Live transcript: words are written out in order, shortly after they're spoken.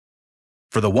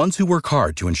For the ones who work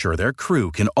hard to ensure their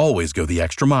crew can always go the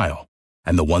extra mile,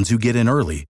 and the ones who get in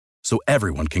early so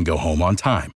everyone can go home on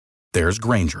time, there's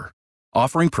Grainger,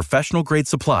 offering professional-grade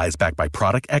supplies backed by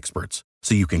product experts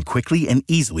so you can quickly and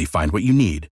easily find what you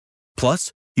need.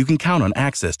 Plus, you can count on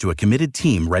access to a committed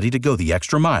team ready to go the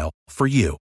extra mile for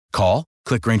you. Call,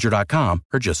 click Grainger.com,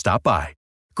 or just stop by.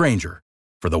 Grainger,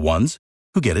 for the ones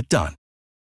who get it done.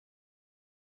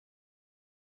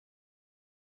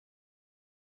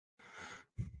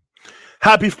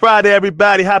 Happy Friday,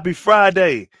 everybody. Happy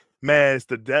Friday. Man,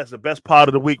 that's the best part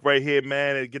of the week right here,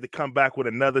 man. And get to come back with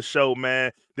another show,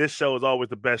 man. This show is always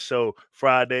the best show.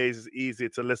 Fridays is easy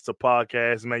to listen to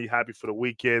podcasts, man. You're happy for the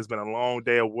weekend. It's been a long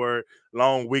day of work,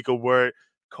 long week of work.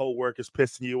 Co-workers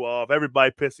pissing you off.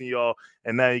 Everybody pissing you off.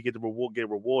 And now you get to get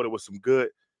rewarded with some good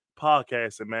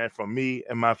podcasting, man, from me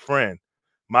and my friend,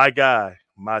 my guy,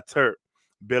 my Terp,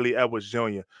 Billy Edwards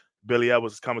Jr. Billy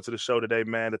Edwards is coming to the show today,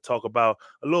 man, to talk about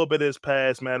a little bit of his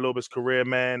past, man, a little bit of his career,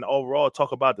 man. Overall,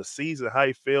 talk about the season, how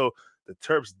you feel the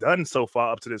Terps done so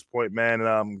far up to this point, man.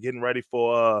 And getting ready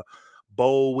for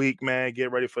bowl week, man.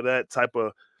 Get ready for that type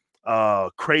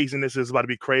of craziness. Is about to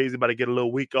be crazy, about to get a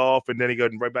little week off, and then he go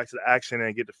right back to the action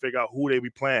and get to figure out who they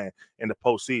be playing in the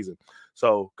postseason.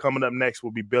 So coming up next will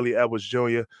be Billy Edwards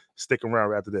Jr. Stick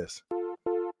around after this.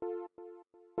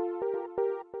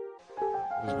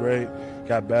 It was great,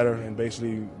 got better, and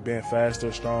basically being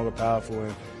faster, stronger, powerful,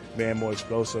 and being more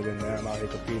explosive, and now I'm out here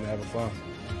competing and having fun.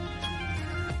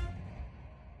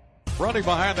 Running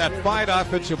behind that fine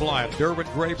offensive line, Derwin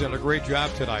Graves did a great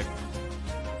job tonight.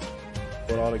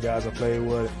 With all the guys I played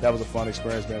with, that was a fun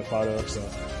experience being a part of, so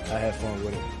I had fun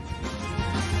with it.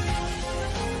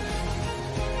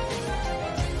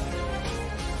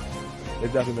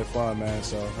 It's definitely been fun, man,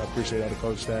 so I appreciate all the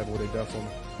coach staff and what they've done for me.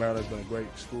 Maryland's been a great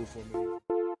school for me.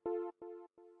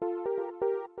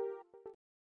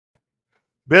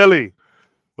 Billy,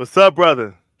 what's up,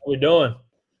 brother? How we doing?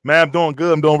 Man, I'm doing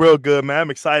good. I'm doing real good, man.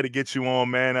 I'm excited to get you on,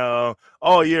 man.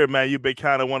 All year, man, you've been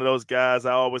kind of one of those guys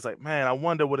I always like, man, I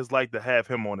wonder what it's like to have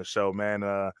him on the show,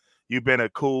 man. You've been a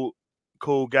cool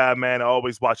guy, man. I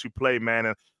always watch you play, man,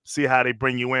 and see how they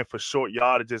bring you in for short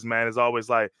yardages, man. It's always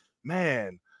like,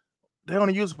 man, they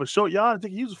only use it for short yardage. They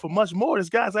can use it for much more. This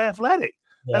guy's athletic.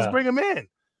 Yeah. Let's bring him in.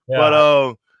 Yeah.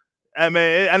 But, I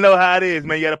mean, I know how it is,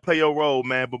 man. You got to play your role,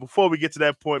 man. But before we get to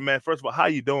that point, man, first of all, how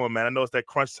you doing, man? I know it's that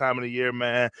crunch time of the year,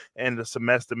 man, and the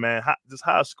semester, man.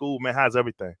 How's school, man? How's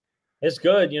everything? It's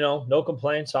good, no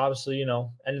complaints. Obviously, end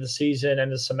of the season,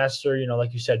 end of the semester,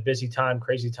 like you said, busy time,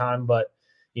 crazy time. But,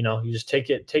 you just take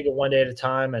it one day at a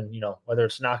time. And, whether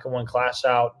it's knocking one class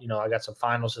out, I got some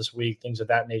finals this week, things of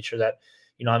that nature that,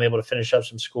 I'm able to finish up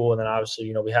some school. And then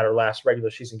obviously, we had our last regular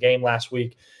season game last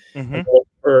week. Mm-hmm.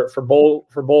 For bowl,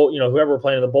 whoever we're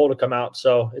playing in the bowl to come out.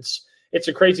 So it's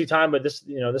a crazy time, but this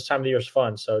time of the year is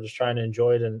fun. So just trying to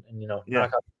enjoy it and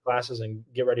knock out the classes and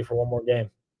get ready for one more game.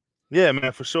 Yeah,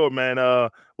 man, for sure, man.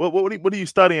 What are you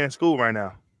studying in school right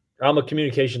now? I'm a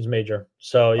communications major.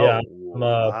 So yeah,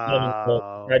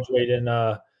 I'm graduate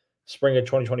in spring of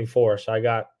 2024. So I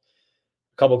got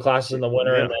a couple classes in the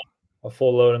winter and then a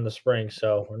full load in the spring,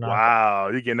 so we're not. Wow,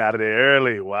 you're getting out of there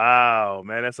early. Wow,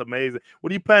 man, that's amazing. What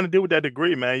do you plan to do with that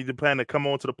degree, man? You plan to come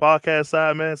on to the podcast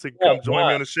side, man? So come join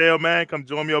me on the shell, man. Come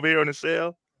join me over here on the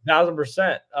shell.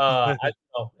 1,000%.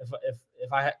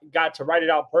 If I got to write it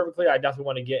out perfectly, I definitely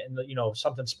want to get in the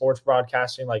something sports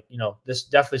broadcasting, like this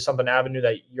definitely something avenue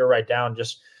that you're right down.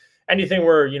 Just anything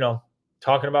where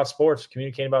talking about sports,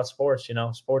 communicating about sports.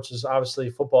 Sports is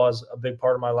obviously football is a big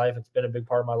part of my life. It's been a big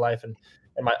part of my life and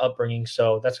my upbringing.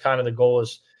 So that's kind of the goal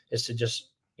is to just,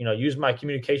 use my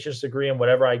communications degree and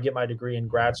whatever I get my degree in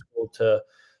grad school to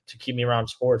keep me around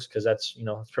sports. Cause that's,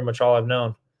 that's pretty much all I've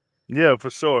known. Yeah, for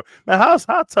sure. Man, how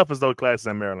tough is those classes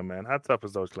in Maryland, man? How tough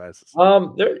is those classes?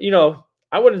 They're,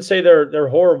 I wouldn't say they're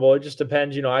horrible. It just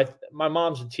depends. My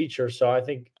mom's a teacher, so I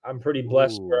think I'm pretty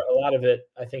blessed for a lot of it.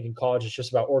 I think in college, it's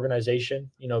just about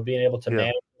organization, being able to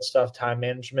manage stuff, time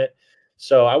management.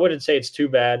 So I wouldn't say it's too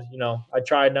bad. I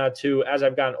try not to, as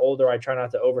I've gotten older, I try not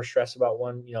to overstress about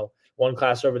one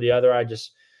class over the other. I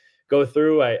just go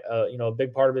through, a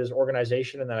big part of it is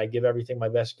organization, and then I give everything my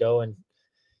best go, and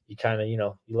you kind of,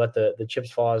 you let the chips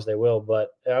fall as they will,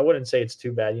 but I wouldn't say it's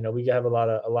too bad. We have a lot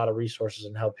of resources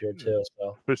and help here too.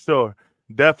 So for sure.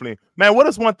 Definitely, man. What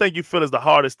is one thing you feel is the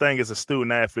hardest thing as a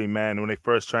student athlete, man, when they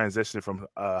first transition from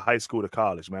high school to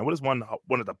college, man? What is one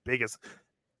of the biggest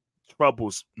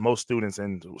troubles most students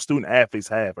and student athletes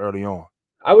have early on?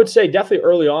 I would say definitely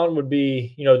early on would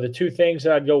be, the two things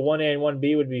that I'd go 1A and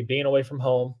 1B would be being away from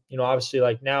home. Obviously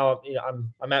like now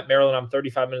I'm at Maryland, I'm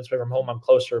 35 minutes away from home. I'm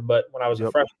closer, but when I was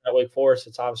a freshman at Wake Forest,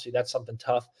 it's obviously that's something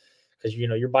tough because,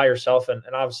 you're by yourself. And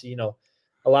obviously,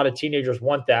 a lot of teenagers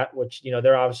want that, which,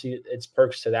 they're obviously, it's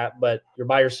perks to that, but you're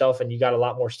by yourself and you got a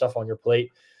lot more stuff on your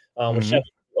plate, which Mhm.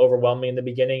 definitely overwhelming in the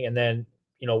beginning. And then,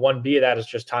 1B of that is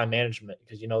just time management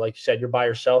because, like you said, you're by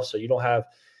yourself. So you don't have,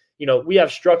 we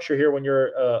have structure here when you're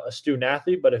a student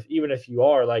athlete, but even if you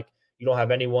are, like, you don't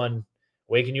have anyone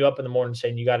waking you up in the morning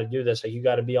saying you got to do this. Like, you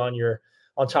got to be on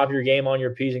top of your game, on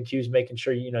your P's and Q's, making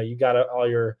sure, you got all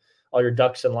your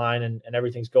ducks in line and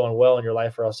everything's going well in your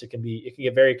life, or else it can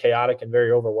get very chaotic and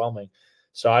very overwhelming.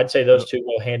 So I'd say those two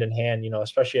go hand in hand,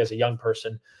 especially as a young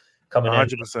person coming in.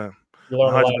 100%. You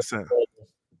learn a lot. 100%.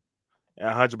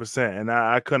 100%. And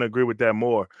I couldn't agree with that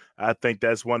more. I think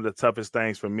that's one of the toughest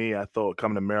things for me. I thought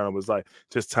coming to Maryland was like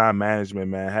just time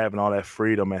management, man, having all that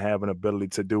freedom and having the ability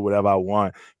to do whatever I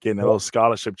want, getting a little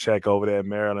scholarship check over there in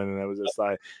Maryland. And it was just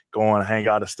like going hang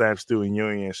out at Stamp Student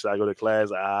Union. Should I go to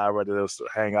class? I'd rather just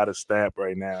hang out at Stamp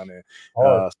right now. And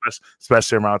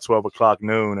especially around 12 o'clock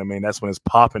noon. I mean, that's when it's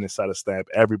popping inside of Stamp.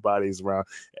 Everybody's around.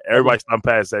 Everybody's done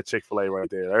past that Chick-fil-A right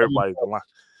there. Everybody,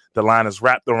 the line is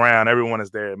wrapped around. Everyone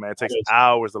is there, man. It takes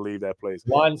hours to leave that place.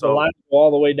 The line go all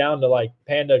the way down to like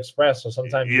Panda Express. So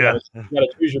sometimes you gotta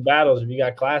choose your battles. If you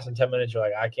got class in 10 minutes, you're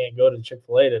like, I can't go to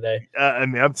Chick-fil-A today. I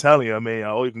mean, I'm telling you,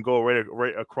 you can go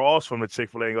right across from the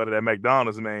Chick-fil-A and go to that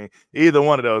McDonald's, man. Either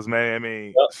one of those, man. I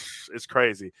mean, It's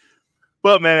crazy.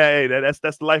 But, man, hey, that's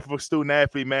the life of a student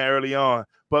athlete, man, early on.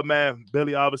 But, man,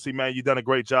 Billy, obviously, man, you've done a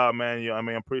great job, man.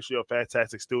 I'm pretty sure you're a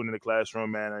fantastic student in the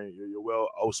classroom, man. You're a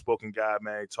well-outspoken guy,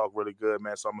 man. You talk really good,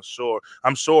 man. So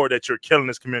I'm sure that you're killing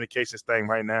this communications thing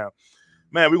right now.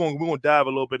 Man, we're gonna dive a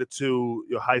little bit into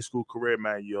your high school career,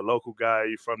 man. You're a local guy.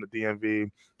 You're from the DMV.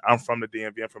 I'm from the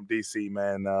DMV. I'm from DC,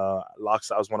 man.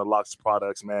 Locks. I was one of Locks'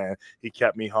 products, man. He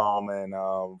kept me home, and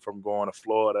from going to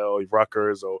Florida or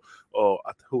Rutgers or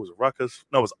who was it, Rutgers?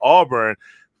 No, it was Auburn.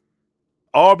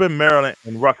 Auburn, Maryland,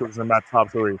 and Rutgers in my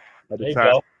top three at the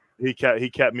time. He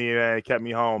kept me, man. He kept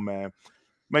me home, man.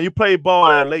 Man, you played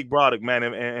ball at Lake Broderick, man,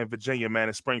 in Virginia, man,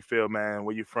 in Springfield, man.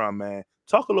 Where you from, man?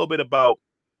 Talk a little bit about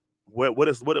what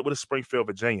is Springfield,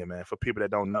 Virginia, man, for people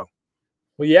that don't know.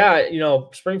 Well, yeah,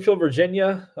 Springfield,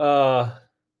 Virginia,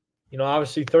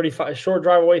 obviously 35 short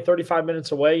drive away, 35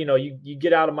 minutes away. You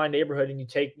get out of my neighborhood and you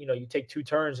take two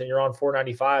turns and you're on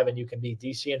 495 and you can be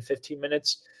DC in 15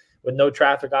 minutes with no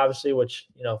traffic, obviously, which,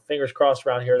 fingers crossed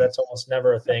around here, that's almost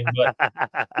never a thing, but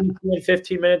in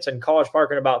 15 minutes and College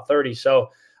Park in about 30.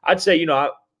 So I'd say,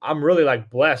 I'm really like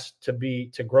blessed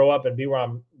to grow up and be where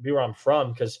I'm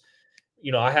from. Cause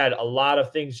I had a lot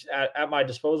of things at my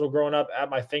disposal growing up, at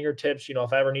my fingertips,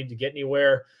 if I ever need to get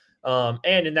anywhere.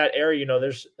 And in that area,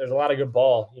 there's a lot of good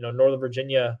ball, Northern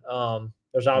Virginia.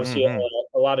 There's obviously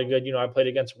a lot of good, I played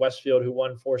against Westfield, who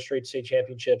won 4 straight state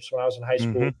championships when I was in high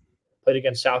school, played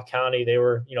against South County. They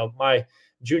were, my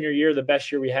junior year, the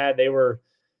best year we had, they were,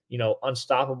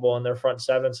 unstoppable in their front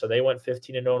seven. So they went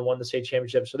 15-0 and won the state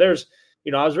championship. So there's,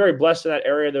 I was very blessed in that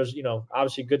area. There's,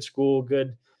 obviously good school,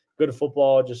 good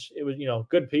football, just it was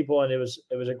good people, and it was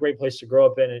a great place to grow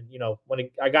up in. And when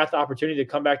I got the opportunity to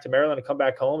come back to Maryland and come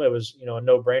back home, it was a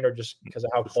no-brainer just because of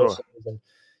how close it is. And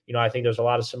I think there's a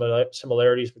lot of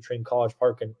similarities between College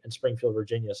Park and Springfield,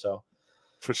 Virginia. So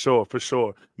for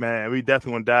sure, man. We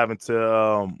definitely want to dive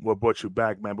into what brought you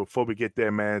back, man. Before we get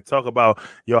there, man, talk about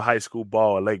your high school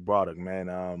ball at Lake Broderick,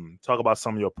 man. Talk about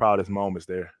some of your proudest moments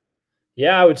there.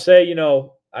 Yeah, I would say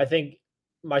I think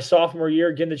my sophomore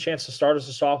year, getting the chance to start as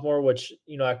a sophomore, which,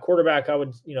 at quarterback, I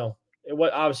would, it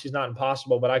was obviously is not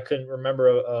impossible, but I couldn't remember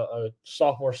a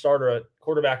sophomore starter at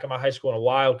quarterback in my high school in a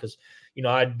while. Cause,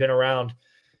 I'd been around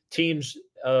teams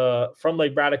from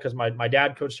Lake Braddock because my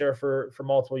dad coached there for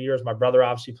multiple years. My brother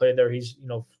obviously played there. He's,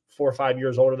 4 or 5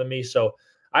 years older than me. So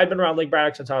I'd been around Lake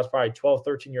Braddock since I was probably 12,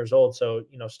 13 years old. So,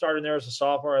 starting there as a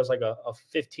sophomore, as like a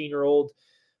 15-year-old,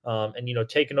 and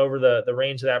taking over the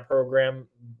reins of that program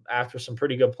after some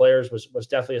pretty good players was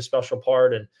definitely a special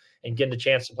part, and getting the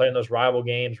chance to play in those rival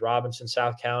games, Robinson,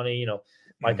 South County.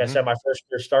 Like I said, my first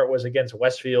year start was against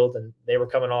Westfield, and they were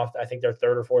coming off, I think, their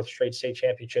 3rd or 4th straight state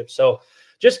championship. So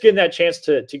just getting that chance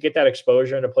to get that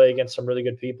exposure and to play against some really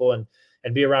good people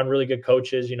and be around really good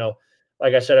coaches.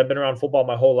 Like I said, I've been around football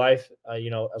my whole life.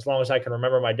 As long as I can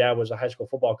remember, my dad was a high school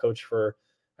football coach for,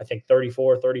 I think,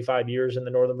 34, 35 years in the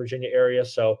Northern Virginia area.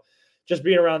 So just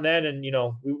being around then, and,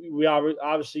 we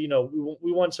obviously,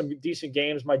 we won some decent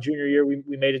games. My junior year, we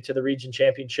made it to the region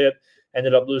championship,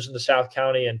 ended up losing to South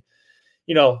County. And,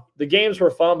 the games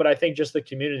were fun, but I think just the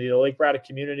community, the Lake Braddock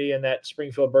community and that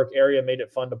Springfield Burke area made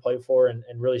it fun to play for and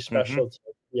really special to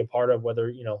be a part of.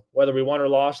 Whether we won or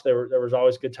lost, there was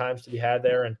always good times to be had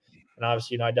there. And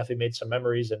obviously, I definitely made some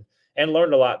memories and and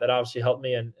learned a lot that obviously helped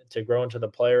me and to grow into the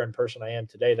player and person I am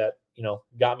today that,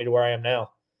 got me to where I am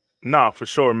now. No, for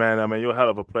sure, man. I mean, you're a hell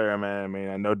of a player, man. I mean,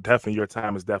 I know definitely your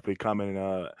time is definitely coming.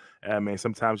 I mean,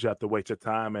 sometimes you have to wait your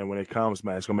time, and when it comes,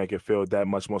 man, it's gonna make it feel that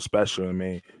much more special. I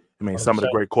mean, some of the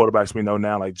 100%. great quarterbacks we know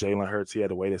now, like Jalen Hurts, he had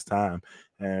to wait his time,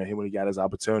 and when he got his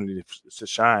opportunity to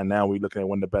shine, now we're looking at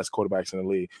one of the best quarterbacks in the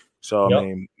league. So, I Yep.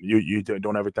 mean, you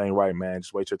doing everything right, man.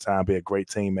 Just wait your time, be a great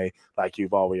teammate like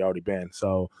you've already been.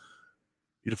 So.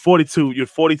 You're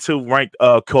 42 ranked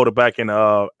quarterback in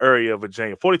the area of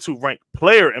Virginia. 42 ranked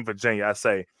player in Virginia, I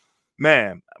say.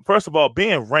 Man, first of all,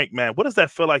 being ranked, man, what does that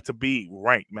feel like to be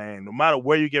ranked, man? No matter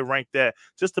where you get ranked at,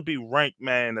 just to be ranked,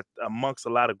 man, amongst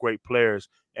a lot of great players,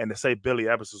 and to say Billy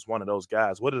Evans is one of those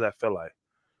guys, what does that feel like?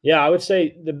 Yeah, I would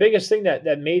say the biggest thing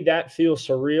that made that feel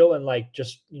surreal and like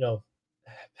just,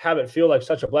 have it feel like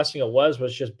such a blessing it was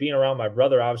just being around my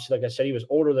brother. Obviously, like I said, he was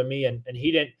older than me and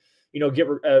he didn't, get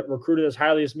recruited as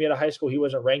highly as me out of high school. He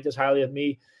wasn't ranked as highly as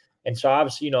me. And so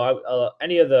obviously,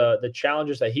 any of the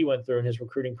challenges that he went through in his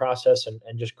recruiting process and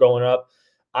just growing up,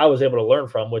 I was able to learn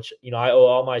from, which, I owe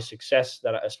all my success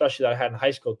especially that I had in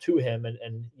high school to him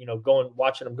and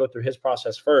watching him go through his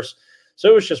process first. So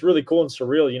it was just really cool and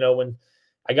surreal, when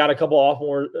I got a couple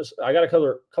offers. I got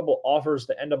a couple offers.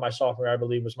 The end of my sophomore year, I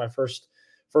believe, was my first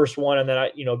one, and then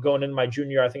I, going into my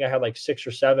junior year, I think I had like 6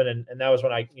 or 7, and that was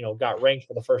when I, got ranked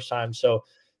for the first time. So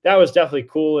that was definitely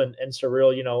cool and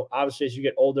surreal. Obviously as you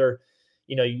get older,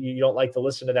 you don't like to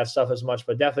listen to that stuff as much,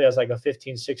 but definitely as like a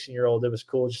 15, 16-year-old, it was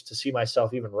cool just to see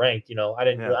myself even ranked. I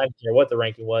didn't care what the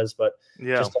ranking was, but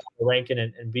just to have the ranking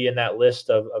and be in that list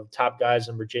of top guys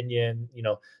in Virginia and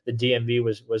the DMV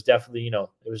was definitely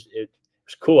it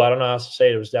was cool. I don't know how else to say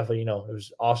it. It was definitely, it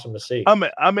was awesome to see. I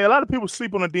mean, a lot of people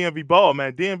sleep on the DMV ball,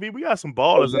 man. DMV, we got some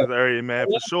ballers in this area, man,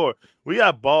 for sure. We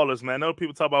got ballers, man. I know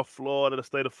people talk about Florida, the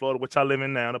state of Florida, which I live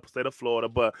in now, the state of Florida,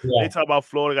 but they talk about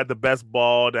Florida got the best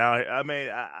ball down here. I mean,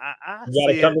 I you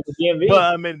gotta see come it, to the DMV. but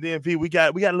I mean, DMV, we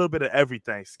got a little bit of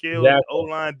everything: skill, Exactly.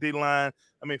 O-line, D-line.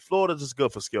 I mean, Florida's just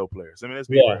good for skill players. I mean, let's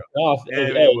be real.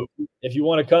 No, if you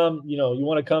want to come, you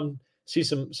want to come see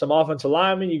some offensive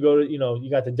linemen, you go to, you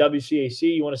got the WCAC.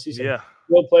 You want to see some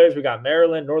field players. We got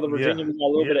Maryland, Northern Virginia. We got a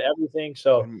little bit of everything.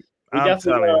 So we I'm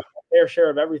definitely telling got you. a fair share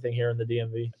of everything here in the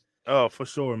DMV. Oh, for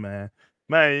sure, man.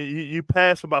 Man, you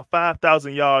passed for about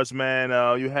 5,000 yards, man.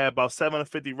 You had about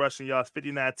 750 rushing yards,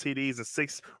 59 TDs, and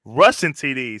 6 rushing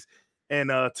TDs in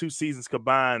 2 seasons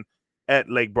combined at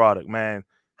Lake Broderick, man.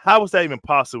 How was that even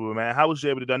possible, man? How was you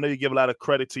able to do? I know you give a lot of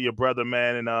credit to your brother,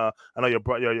 man, and I know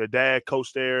your dad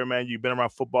coached there, man. You've been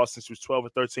around football since you was 12 or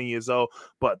 13 years old,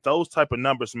 but those type of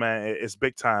numbers, man, it's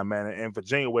big time, man. In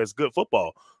Virginia, where it's good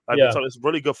football, like we talk, it's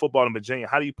really good football in Virginia.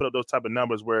 How do you put up those type of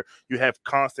numbers where you have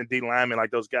constant D linemen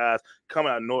like those guys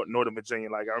coming out of Northern Virginia?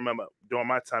 Like I remember during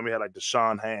my time, we had like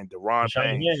Deshaun Hand, Deron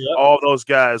Payne, all those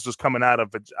guys just coming out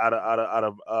of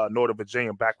Northern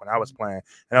Virginia back when I was playing,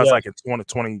 and that was like in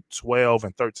 2012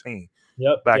 and 13.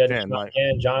 Back then, like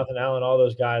Jonathan Allen, all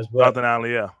those guys. But Jonathan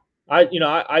Allen,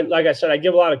 I like I said, I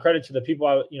give a lot of credit to the people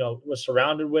I was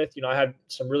surrounded with. I had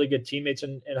some really good teammates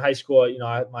in high school.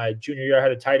 My junior year, I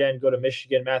had a tight end go to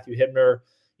Michigan, Matthew Hibner.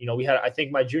 I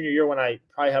think my junior year when I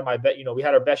probably had my bet, we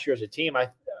had our best year as a team.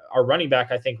 Our running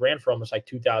back, I think, ran for almost like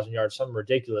 2,000 yards, something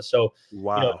ridiculous. So,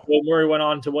 wow. Will Murray went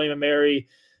on to William and Mary.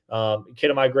 Kid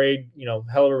of my grade,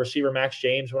 hell of a receiver, Max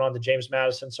James went on to James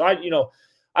Madison. So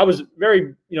I was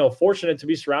very, fortunate to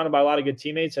be surrounded by a lot of good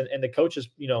teammates and the coaches,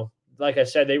 like I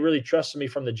said, they really trusted me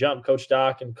from the jump. Coach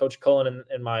Doc and Coach Cullen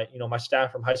and my, my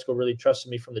staff from high school really trusted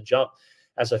me from the jump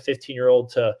as a 15-year-old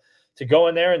to go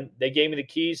in there. And they gave me the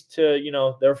keys to,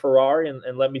 their Ferrari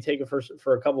and let me take it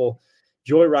for a couple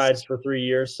joy rides for 3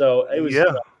 years. So it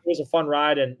was a fun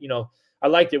ride. And, I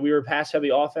liked it. We were pass heavy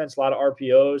offense, a lot of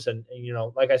RPOs. And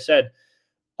like I said,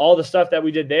 all the stuff that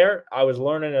we did there, I was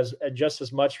learning just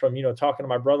as much from, talking to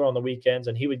my brother on the weekends,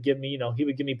 and he would give me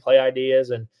play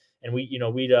ideas and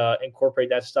we'd incorporate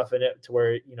that stuff in it to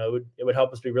where, it would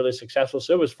help us be really successful.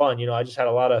 So it was fun. I just had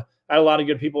a lot of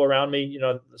good people around me,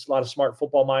 there's a lot of smart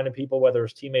football minded people, whether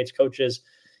it's teammates, coaches,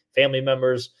 family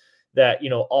members that,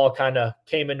 all kind of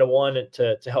came into one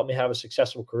to help me have a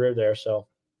successful career there. So.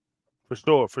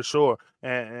 For sure,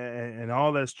 and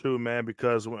all that's true, man.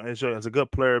 Because as a good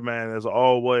player, man, there's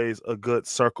always a good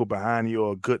circle behind you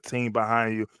or a good team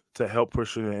behind you to help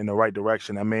push you in the right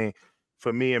direction. I mean,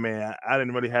 for me, I mean, I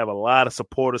didn't really have a lot of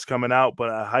supporters coming out, but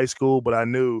at high school, but I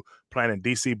knew playing in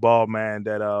DC ball, man,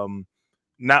 that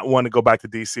not wanting to go back to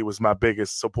DC was my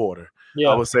biggest supporter. Yeah.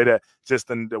 I would say that just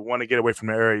the want to get away from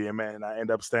the area, man. And I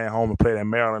ended up staying home and playing in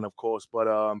Maryland, of course, but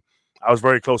I was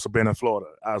very close to being in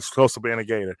Florida. I was close to being a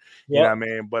Gator. You know Yep. what I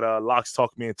mean? But Locks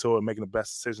talked me into it, making the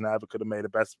best decision I ever could have made,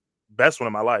 the best one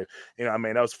in my life. You know what I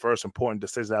mean? That was the first important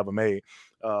decision I ever made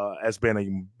as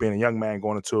being a young man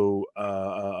going into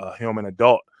a human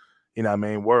adult, you know what I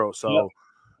mean, world. So Yep.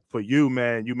 for you,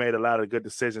 man, you made a lot of good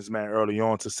decisions, man, early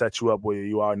on to set you up where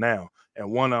you are now.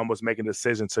 And one of them was making a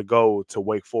decision to go to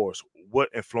Wake Forest. What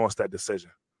influenced that decision?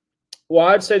 Well,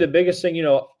 I'd say the biggest thing,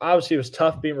 obviously it was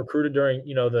tough being recruited during,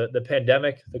 the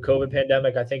pandemic, the COVID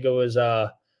pandemic. I think it was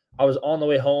I was on the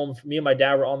way home. Me and my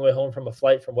dad were on the way home from a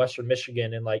flight from Western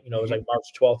Michigan, and it was like March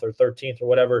 12th or 13th or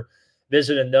whatever,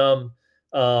 visiting them.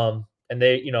 And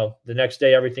they, the next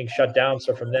day everything shut down.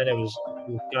 So from then it was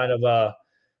kind of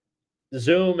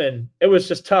Zoom, and it was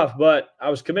just tough. But I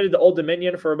was committed to Old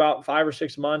Dominion for about 5 or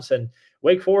 6 months, and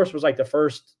Wake Forest was like the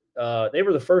first. They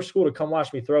were the first school to come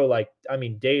watch me throw,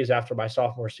 days after my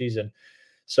sophomore season.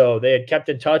 So they had kept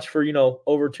in touch for,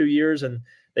 over 2 years, and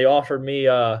they offered me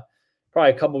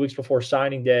probably a couple of weeks before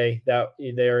signing day that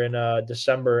they're in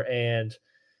December, and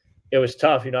it was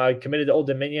tough. I committed to Old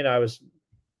Dominion. I was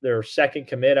their second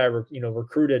commit. I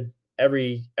recruited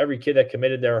every kid that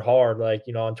committed there hard,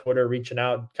 on Twitter, reaching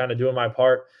out, kind of doing my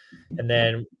part. And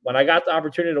then when I got the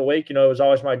opportunity to Wake, it was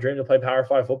always my dream to play Power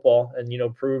 5 football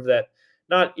and, prove that,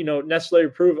 not, necessarily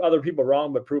prove other people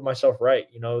wrong, but prove myself right,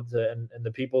 and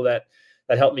the people that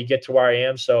helped me get to where I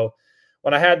am. So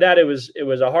when I had that, it was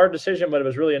a hard decision, but it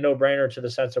was really a no-brainer to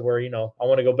the sense of where, I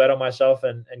want to go bet on myself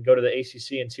and go to the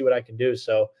ACC and see what I can do.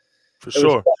 So For sure.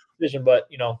 was a tough decision, but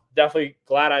definitely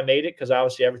glad I made it, because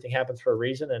obviously everything happens for a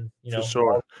reason. And For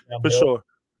sure.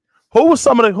 Who was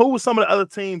some of the other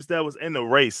teams that was in the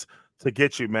race to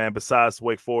get you, man, besides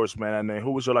Wake Forest, man? And then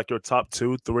who was your top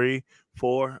 2, 3,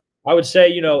 4? I would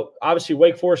say, obviously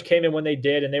Wake Forest came in when they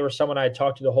did, and they were someone I had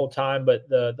talked to the whole time. But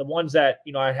the ones that,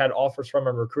 I had offers from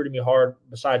and recruiting me hard,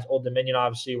 besides Old Dominion,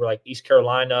 obviously, were like East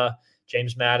Carolina,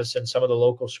 James Madison, some of the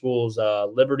local schools.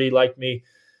 Liberty liked me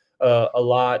a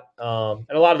lot, and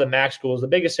a lot of the MAC schools. The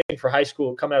biggest thing for high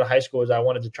school, coming out of high school, is I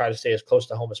wanted to try to stay as close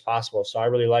to home as possible. So I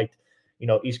really liked,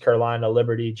 East Carolina,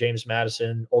 Liberty, James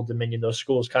Madison, Old Dominion, those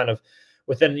schools kind of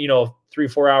within,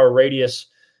 3-4 hour radius.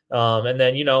 And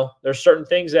then, there's certain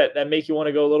things that make you want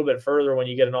to go a little bit further when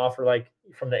you get an offer like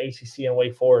from the ACC and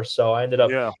Wake Forest. So I ended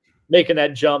up making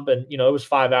that jump, and, it was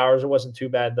 5 hours. It wasn't too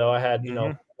bad though. I had,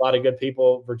 a lot of good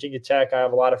people. Virginia Tech, I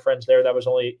have a lot of friends there. That was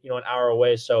only, an hour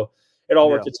away. So it all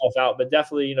worked itself out, but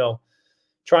definitely,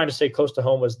 trying to stay close to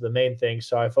home was the main thing.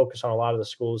 So I focus on a lot of the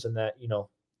schools in that,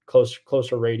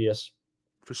 closer radius.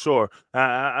 For sure.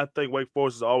 I think Wake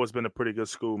Forest has always been a pretty good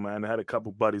school, man. I had a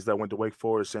couple buddies that went to Wake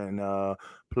Forest and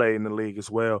played in the league as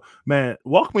well. Man,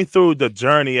 walk me through the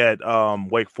journey at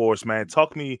Wake Forest, man.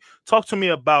 Talk to me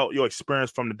about your experience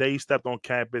from the day you stepped on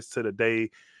campus to the day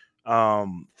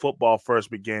football first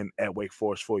began at Wake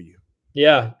Forest for you.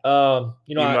 Yeah. I know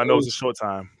it was a short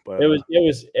time, but it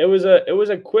was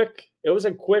a quick,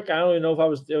 I don't even know if I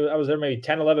was there maybe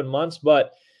 10, 11 months,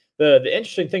 but the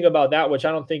interesting thing about that, which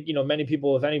I don't think, many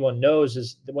people, if anyone knows,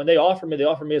 is that when they offered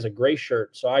me as a gray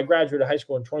shirt. So I graduated high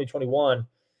school in 2021,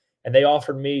 and they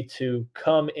offered me to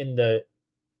come in the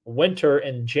winter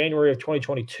in January of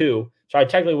 2022. So I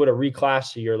technically would have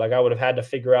reclassed a year. Like I would have had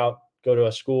to go to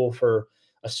a school for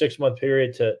a 6-month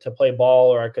period to play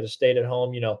ball, or I could have stayed at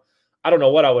home. I don't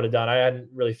know what I would have done. I hadn't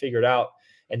really figured out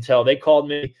until they called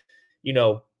me,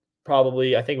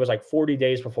 probably, I think it was like 40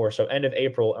 days before. So end of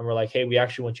April. And we're like, hey, we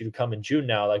actually want you to come in June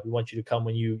now. Like we want you to come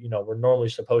when we're normally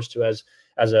supposed to as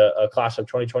a class of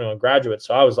 2021 graduates.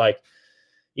 So I was like,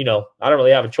 I don't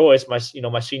really have a choice. My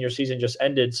senior season just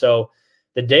ended. So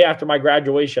the day after my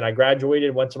graduation, I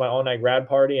graduated, went to my all-night grad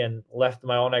party, and left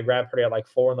my all-night grad party at like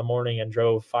 4 a.m. and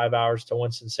drove 5 hours to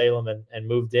Winston-Salem and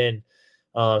moved in.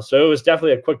 So it was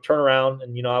definitely a quick turnaround.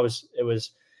 And,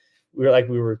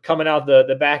 we were coming out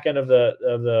the back end of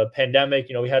the pandemic.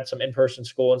 We had some in-person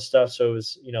school and stuff. So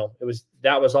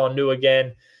that was all new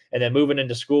again. And then moving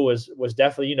into school was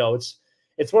definitely,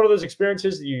 it's one of those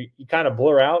experiences that you kind of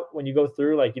blur out when you go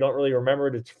through. Like you don't really remember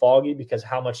it. It's foggy because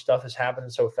how much stuff is happening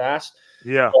so fast.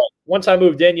 Yeah. But once I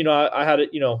moved in, I had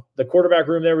it, the quarterback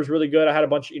room there was really good. I had a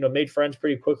bunch, made friends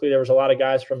pretty quickly. There was a lot of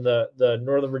guys from the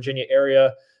Northern Virginia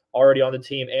area already on the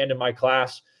team and in my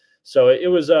class. So it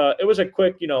was a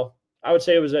quick, I would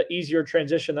say it was an easier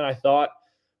transition than I thought.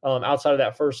 Outside of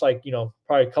that first,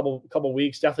 probably a couple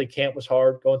weeks. Definitely camp was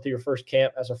hard. Going through your first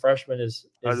camp as a freshman is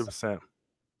 100%.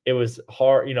 It was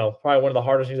hard, probably one of the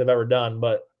hardest things I've ever done.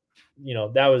 But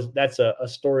that's a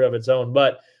story of its own.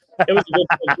 But it was a good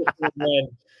transition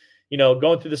when,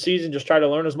 going through the season, just try to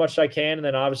learn as much as I can, and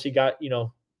then obviously got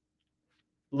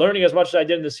learning as much as I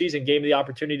did in the season gave me the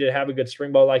opportunity to have a good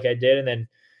spring ball like I did, and then,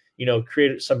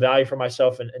 create some value for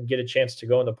myself and get a chance to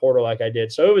go in the portal like I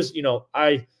did. So it was,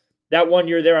 that 1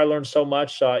 year there, I learned so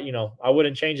much. I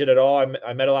wouldn't change it at all.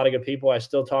 I met a lot of good people. I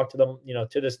still talk to them,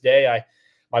 to this day.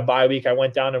 My bye week, I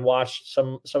went down and watched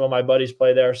some of my buddies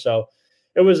play there. So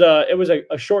it was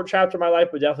a short chapter of my life,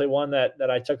 but definitely one that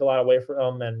I took a lot away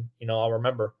from, and I'll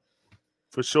remember.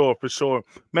 For sure,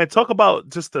 man. Talk about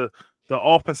just the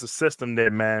offensive system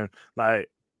there, man. Like,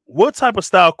 what type of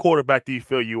style quarterback do you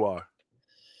feel you are?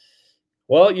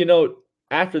 Well,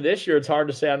 after this year, it's hard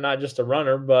to say I'm not just a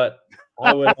runner, but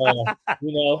I would,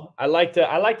 I like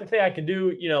to think I can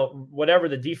do, whatever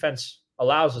the defense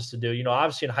allows us to do.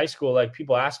 Obviously in high school, like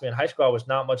people ask me in high school, I was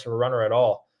not much of a runner at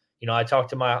all. I talked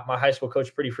to my high school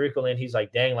coach pretty frequently, and he's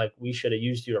like, dang, like we should have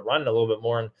used you to run a little bit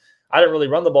more. And I didn't really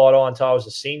run the ball at all until I was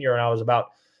a senior, and I was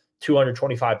about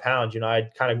 225 pounds.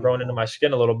 I'd kind of grown into my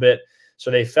skin a little bit, so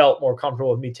they felt more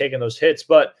comfortable with me taking those hits.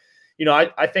 But,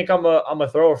 I think I'm a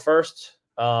thrower first.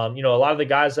 A lot of the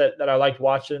guys that I liked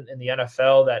watching in the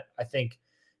NFL that I think,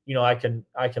 I can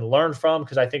learn from,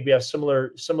 because I think we have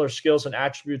similar skills and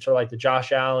attributes, are like the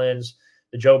Josh Allens,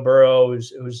 the Joe Burrow,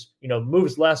 who's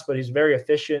moves less, but he's very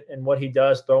efficient in what he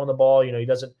does, throwing the ball. He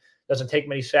doesn't take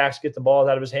many sacks, get the ball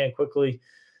out of his hand quickly.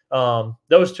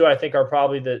 Those two, I think, are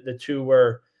probably the two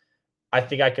where I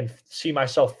think I can see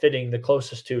myself fitting the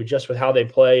closest to, just with how they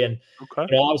play. And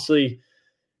obviously,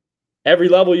 every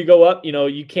level you go up,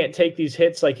 you can't take these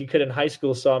hits like you could in high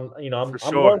school. So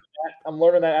I'm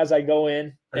learning that as I go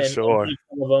in and take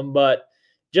some of them. But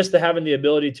just having the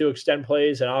ability to extend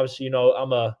plays, and obviously,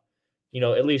 I'm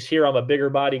at least here I'm a bigger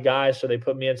body guy, so they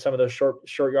put me in some of those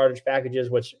short yardage packages,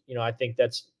 which I think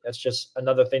that's just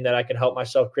another thing that I can help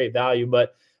myself create value.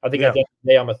 But I think at the end of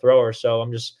the day, I'm a thrower, so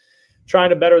I'm just trying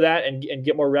to better that and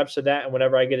get more reps of that. And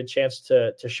whenever I get a chance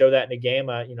to show that in a game,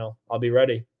 I'll be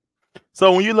ready.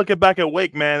 So when you're looking back at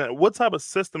Wake, man, what type of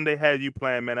system they had you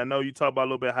playing, man? I know you talk about a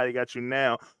little bit how they got you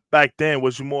now. Back then,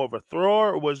 was you more of a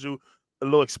thrower, or was you a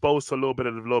little exposed to a little bit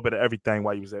of everything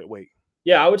while you was at Wake?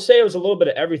 Yeah, I would say it was a little bit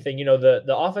of everything.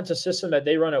 The offensive system that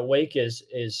they run at Wake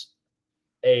is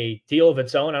a deal of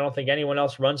its own. I don't think anyone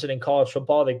else runs it in college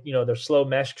football. They're slow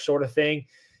mesh sort of thing.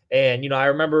 And, I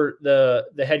remember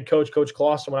the head coach, Coach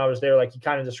Clausen, when I was there, like he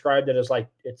kind of described it as like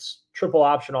it's triple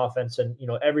option offense, and,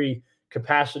 every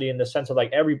capacity, in the sense of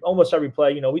like almost every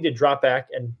play, we did drop back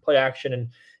and play action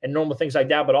and normal things like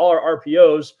that. But all our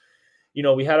RPOs,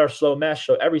 we had our slow mesh.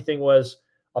 So everything was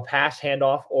a pass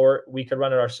handoff, or we could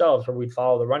run it ourselves, or we'd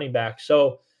follow the running back.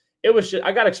 So it was just,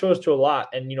 I got exposed to a lot.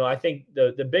 And, I think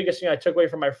the biggest thing I took away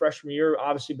from my freshman year,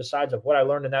 obviously, besides of what I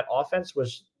learned in that offense,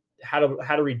 was how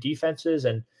to read defenses,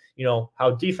 and,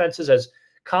 how defenses, as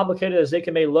complicated as they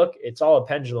may look, it's all a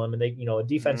pendulum. And a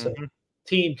defensive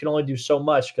team can only do so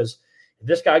much, because if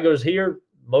this guy goes here,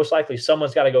 most likely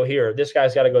someone's got to go here. This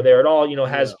guy's got to go there. It all,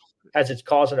 has its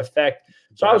cause and effect.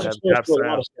 So I was exposed to a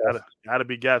lot of stuff. Got to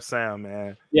be gap sound,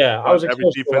 man. Yeah, I was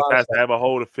exposed to a lot of stuff. Every defense has to have a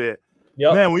hole to fit.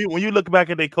 Yep. Man, when you look back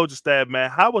at their coaching staff, man,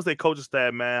 how was their coaching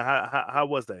staff, man? How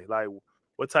was they? Like,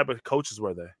 what type of coaches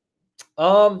were they?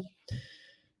 I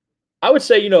would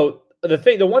say,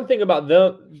 the one thing about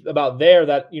there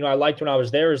that, I liked when I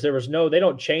was there is they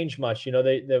don't change much.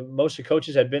 Most of the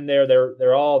coaches had been there.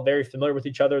 They're all very familiar with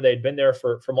each other. They'd been there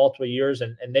for multiple years,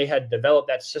 and they had developed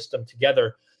that system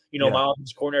together. My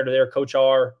offense coordinator there, Coach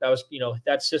R, that was,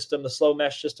 that system, the slow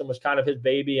mesh system, was kind of his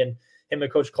baby, and him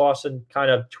and Coach Clausen kind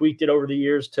of tweaked it over the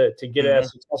years to get it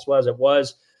as successful as it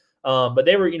was. But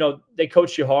they were, they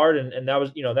coached you hard, and that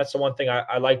was, that's the one thing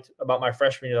I liked about my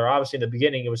freshman year. Obviously, in the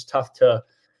beginning, it was tough to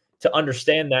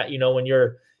understand that, when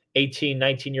you're 18,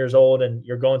 19 years old and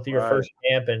you're going through your first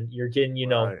camp and you're getting,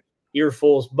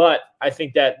 earfuls. But I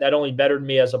think that only bettered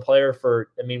me as a player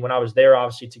when I was there,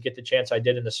 obviously, to get the chance I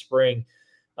did in the spring.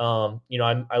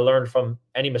 I learned from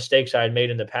any mistakes I had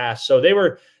made in the past. So they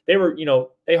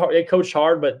coached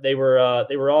hard, but they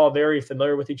were all very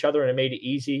familiar with each other, and it made it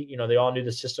easy. They all knew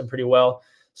the system pretty well.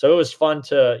 So it was fun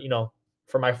to,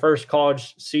 for my first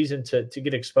college season to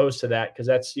get exposed to that, because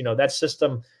that's, that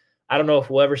system. I don't know if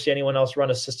we'll ever see anyone else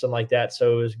run a system like that.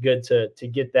 So it was good to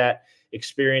get that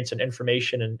experience and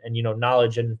information and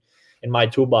knowledge in my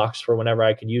toolbox for whenever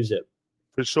I can use it.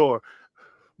 For sure.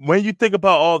 When you think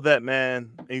about all that, man,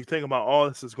 and you think about all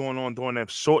this is going on during that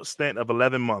short stint of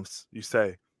 11 months, you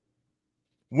say,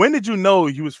 when did you know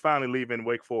you was finally leaving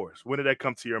Wake Forest? When did that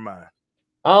come to your mind?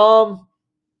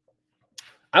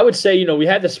 I would say, we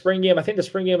had the spring game. I think the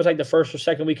spring game was like the first or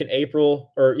second week in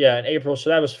April, in April. So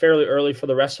that was fairly early for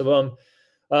the rest of them.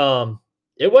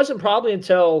 It wasn't probably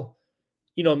until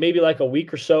maybe like a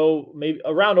week or so, maybe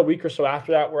around a week or so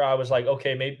after that, where I was like,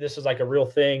 okay, maybe this is like a real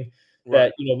thing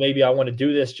Right. that, maybe I want to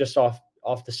do this just off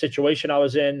the situation I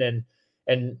was in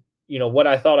and what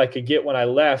I thought I could get when I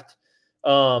left.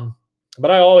 But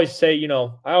I always say,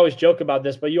 I always joke about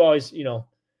this, but you always,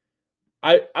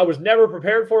 I was never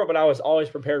prepared for it, but I was always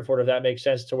prepared for it, if that makes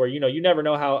sense, to where, you never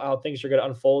know how things are going to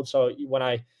unfold. So when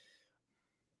I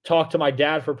talked to my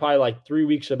dad for probably like 3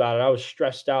 weeks about it, I was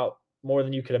stressed out more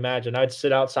than you could imagine. I'd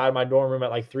sit outside my dorm room at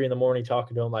like 3 in the morning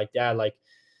talking to him like, Dad, like,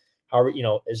 how are we,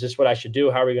 is this what I should do?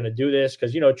 How are we going to do this?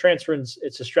 Because, transferring,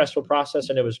 it's a stressful process,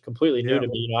 and it was completely new Yeah. to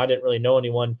me. I didn't really know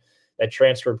anyone that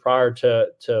transferred prior to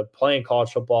playing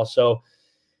college football. So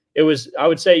it was, I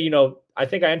would say, I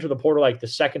think I entered the portal like the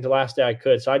second to last day I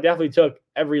could. So I definitely took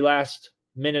every last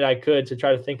minute I could to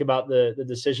try to think about the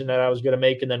decision that I was going to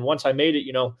make. And then once I made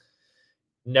it,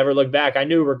 never looked back. I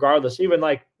knew regardless, even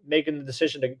like making the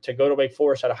decision to go to Wake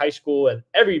Forest out of high school, and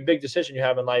every big decision you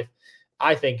have in life,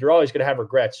 I think you're always going to have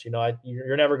regrets.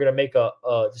 You're never going to make a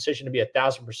decision to be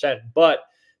 1,000%. But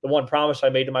the one promise I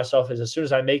made to myself is, as soon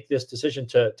as I make this decision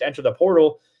to enter the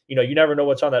portal, you never know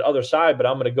what's on that other side, but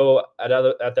I'm going to go at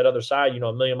that other side,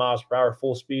 a million miles per hour,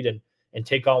 full speed, and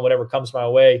take on whatever comes my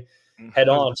way head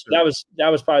on. So 100%. that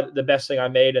was probably the best thing I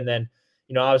made. And then,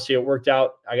 obviously it worked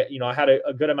out. I had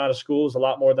a good amount of schools, a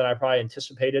lot more than I probably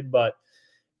anticipated, but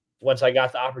once I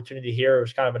got the opportunity here, it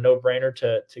was kind of a no-brainer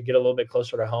to get a little bit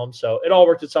closer to home. So it all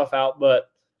worked itself out,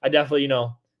 but I definitely,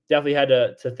 definitely had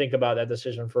to think about that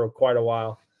decision for quite a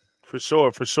while. For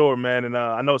sure, man. And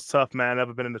I know it's tough, man.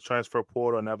 Never been in the transfer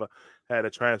portal, never had a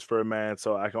transfer, man.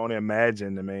 So I can only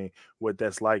imagine, I mean, what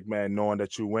that's like, man, knowing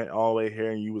that you went all the way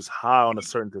here and you was high on a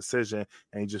certain decision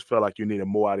and you just felt like you needed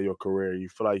more out of your career. You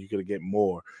feel like you could get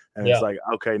more. And Yeah. it's like,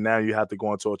 okay, now you have to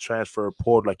go into a transfer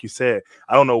portal. Like you said,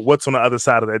 I don't know what's on the other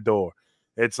side of that door.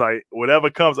 It's like whatever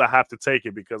comes, I have to take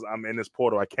it because I'm in this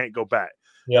portal. I can't go back.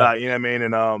 Yeah. You know what I mean?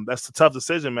 And that's a tough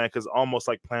decision, man, because almost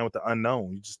like playing with the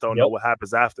unknown. You just don't know Yep. what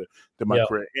happens after. Do my Yep.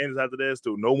 career ends after this?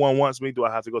 Do no one wants me? Do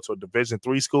I have to go to a Division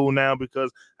III school now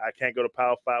because I can't go to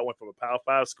Power 5? Went from a Power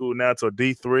 5 school now to a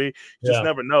D3. You just Yeah.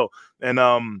 never know. And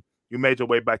you made your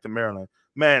way back to Maryland.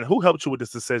 Man, who helped you with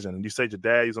this decision? And you said your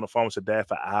dad, you was on the phone with your dad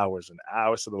for hours and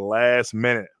hours to the last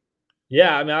minute.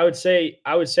 Yeah, I mean, I would say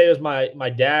it was my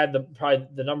dad, probably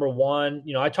the number one.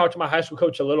 I talked to my high school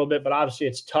coach a little bit, but obviously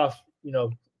it's tough,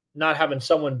 not having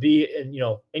someone be in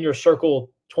your circle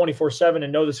 24/7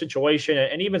 and know the situation.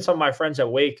 And even some of my friends at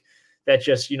Wake that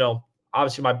just,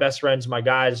 obviously my best friends, my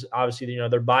guys, obviously,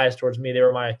 they're biased towards me. They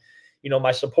were my,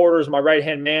 my supporters, my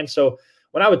right-hand man. So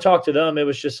when I would talk to them, it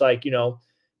was just like,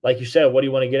 like you said, what do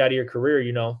you want to get out of your career?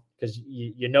 Because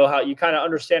you know how you kind of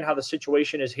understand how the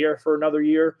situation is here for another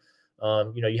year.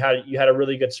 You had a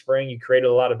really good spring. You created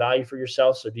a lot of value for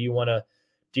yourself. So do you want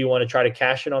to try to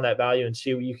cash in on that value and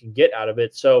see what you can get out of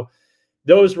it? So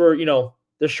those were,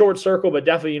 the short circle, but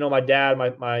definitely, my dad,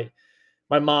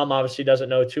 my mom obviously doesn't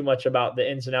know too much about the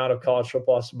ins and out of college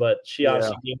football, but she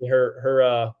obviously gave me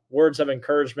her words of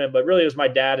encouragement. But really, it was my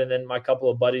dad and then my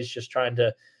couple of buddies just trying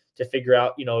to figure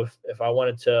out, if I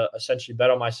wanted to essentially bet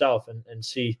on myself and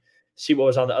see what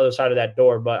was on the other side of that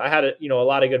door. But I had a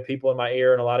lot of good people in my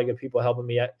ear and a lot of good people helping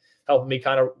me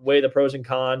kind of weigh the pros and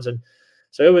cons. And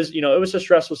so it was, it was a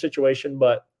stressful situation,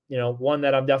 but one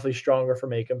that I'm definitely stronger for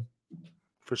making.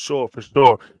 For sure.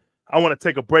 I want to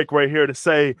take a break right here to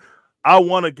say I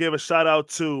want to give a shout out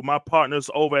to my partners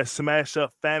over at Smash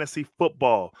Up Fantasy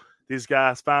Football. These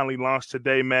guys finally launched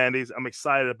today, man. I'm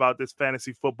excited about this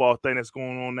fantasy football thing that's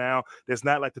going on now. It's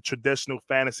not like the traditional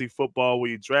fantasy football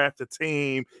where you draft a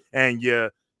team and you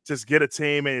just get a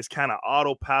team and it's kind of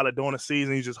autopilot during the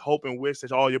season. You just hope and wish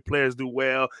that all your players do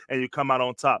well and you come out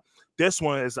on top. This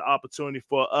one is an opportunity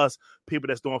for us, people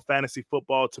that's doing fantasy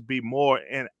football, to be more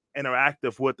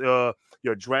interactive with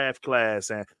your draft class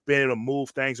and being able to move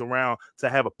things around, to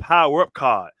have a power-up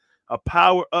card. A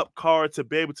power-up card to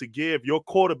be able to give your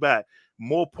quarterback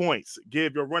more points,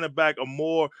 give your running back a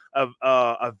more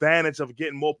advantage of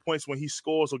getting more points when he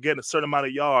scores or getting a certain amount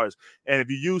of yards. And if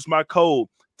you use my code,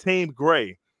 Team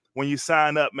Gray, when you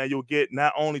sign up, man, you'll get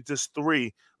not only just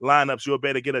 3 lineups, you'll be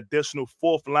able to get additional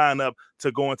 4th lineup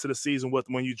to go into the season with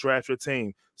when you draft your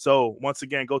team. So once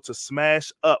again, go to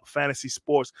Smash Up Fantasy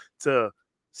Sports to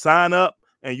sign up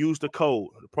and use the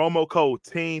promo code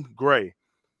Team Gray.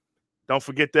 Don't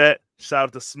forget that. Shout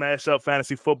out to Smash Up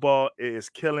Fantasy Football. It is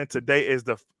killing. Today is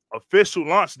the official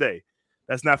launch day.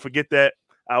 Let's not forget that.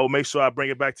 I will make sure I bring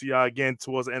it back to y'all again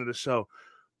towards the end of the show.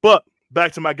 But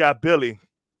back to my guy, Billy.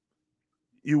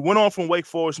 You went on from Wake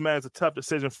Forest, man. It's a tough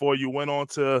decision for you. You went on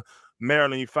to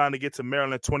Maryland. You finally get to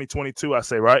Maryland 2022, I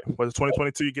say, right? Was it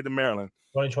 2022 you get to Maryland?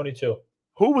 2022.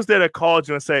 who was there that called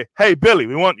you and say, "Hey, Billy,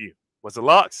 we want you"? Was it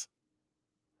Lux?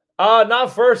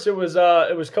 Not first. It was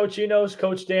Coach Enos,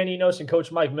 Coach Dan Enos, and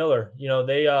Coach Mike Miller.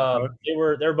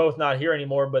 They're both not here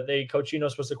anymore, but Coach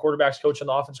Enos was the quarterback's coach and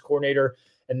the offense coordinator,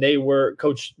 and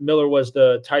Coach Miller was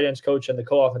the tight ends coach and the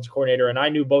co-offense coordinator. And I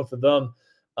knew both of them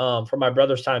from my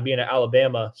brother's time being at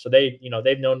Alabama. So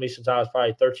they've known me since I was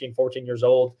probably 13, 14 years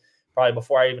old, probably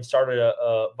before I even started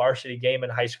a varsity game in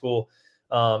high school.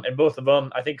 And both of them,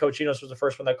 I think Coach Enos was the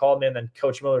first one that called me, and then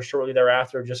Coach Miller shortly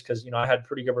thereafter, just because, I had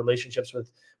pretty good relationships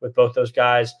with both those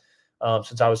guys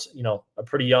since I was, a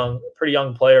pretty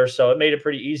young player. So it made it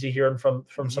pretty easy hearing from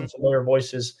some familiar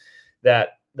voices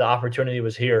that the opportunity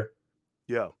was here.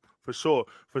 Yeah, for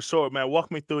sure, man.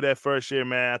 Walk me through that first year,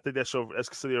 man. I think that's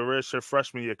considered a redshirt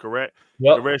freshman year, correct?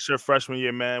 Yep. The redshirt freshman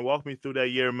year, man. Walk me through that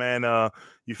year, man.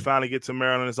 You finally get to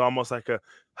Maryland. It's almost like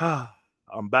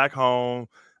I'm back home.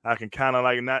 I can kind of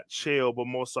like not chill, but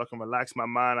more so I can relax my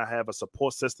mind. I have a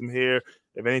support system here.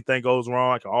 If anything goes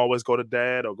wrong, I can always go to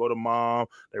dad or go to mom.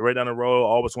 They're right down the road.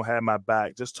 Always gonna have my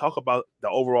back. Just talk about the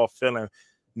overall feeling,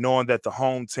 knowing that the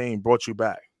home team brought you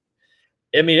back.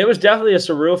 I mean, it was definitely a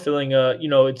surreal feeling.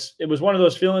 It was one of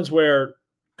those feelings where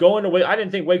going away, I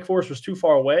didn't think Wake Forest was too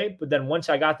far away, but then once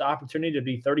I got the opportunity to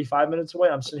be 35 minutes away,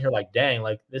 I'm sitting here like, dang,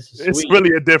 like this is sweet. It's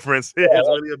really a difference. Yeah, it's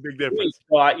really a big difference.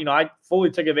 So I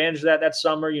fully took advantage of that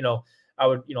summer. I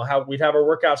would, we'd have our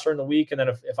workouts during the week, and then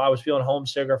if I was feeling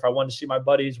homesick or if I wanted to see my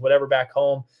buddies, whatever, back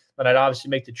home, then I'd obviously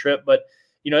make the trip. But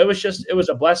it was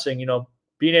a blessing.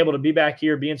 Being able to be back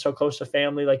here, being so close to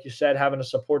family, like you said, having a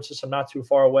support system not too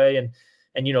far away, and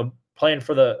playing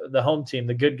for the home team,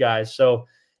 the good guys. So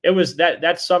it was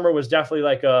that summer was definitely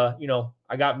like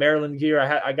I got Maryland gear.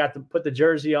 I got to put the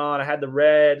jersey on. I had the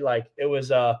red. Like it was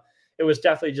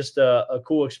definitely just a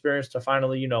cool experience to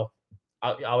finally,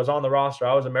 I was on the roster.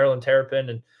 I was a Maryland Terrapin,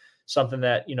 and something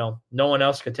that, no one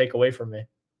else could take away from me.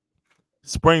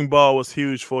 Spring ball was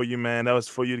huge for you, man. That was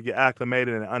for you to get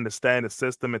acclimated and understand the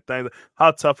system and things.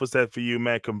 How tough was that for you,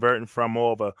 man, converting from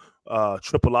more of a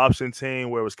triple option team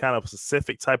where it was kind of a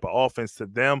specific type of offense to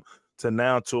them to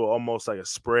now to almost like a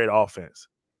spread offense?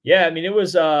 Yeah, I mean, it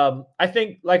was I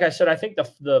think, like I said, I think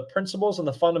the principles and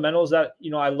the fundamentals that,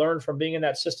 I learned from being in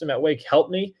that system at Wake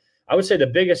helped me. I would say the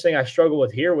biggest thing I struggled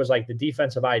with here was like the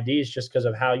defensive IDs, just because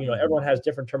of how, everyone has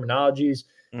different terminologies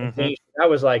and things. That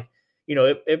was like,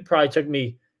 it probably took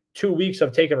me 2 weeks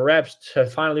of taking reps to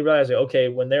finally realize, like, okay,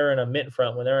 when they're in a mint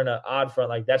front, when they're in an odd front,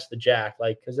 like that's the jack,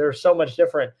 like, because there's so much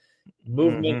different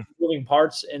moving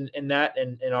parts in that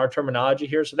and in our terminology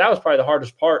here. So that was probably the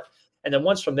hardest part. And then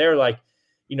once from there, like,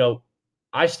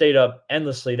 I stayed up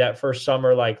endlessly that first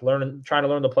summer, like trying to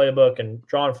learn the playbook and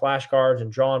drawing flashcards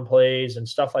and drawing plays and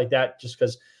stuff like that, just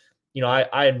because,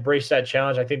 I embraced that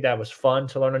challenge. I think that was fun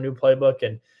to learn a new playbook,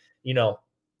 and,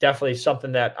 definitely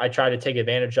something that I try to take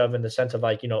advantage of in the sense of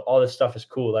like, all this stuff is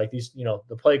cool. Like these,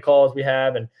 the play calls we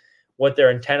have and what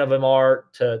their intent of them are,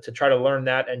 to try to learn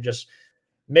that and just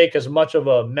make as much of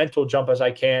a mental jump as I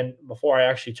can before I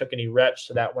actually took any reps,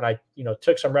 so that when I,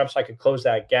 took some reps, I could close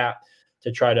that gap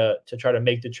to try to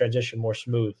make the transition more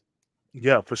smooth.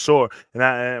 Yeah, for sure.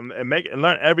 And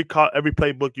learn every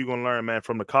playbook you're gonna learn, man,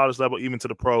 from the college level even to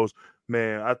the pros,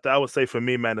 man. I would say for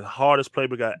me, man, the hardest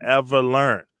playbook I ever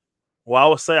learned. Well, I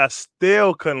would say I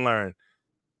still couldn't learn.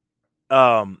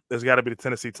 There's got to be the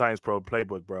Tennessee Titans Pro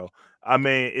playbook, bro. I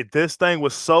mean, this thing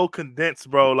was so condensed,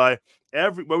 bro. Like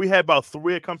we had about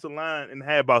three. It comes to the line and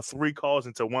had about 3 calls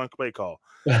into one play call.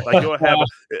 Like you'll have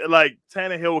like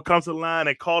Tannehill would come to the line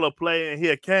and call a play, and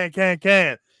he'll can,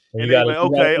 and then like,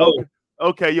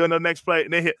 okay, you're in the next play,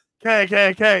 and then hit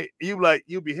can.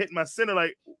 You be hitting my center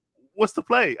like, what's the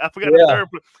play? I forgot the third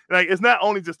play. Like it's not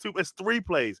only just 2, it's 3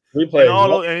 plays. And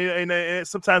all and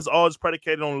sometimes all is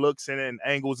predicated on looks and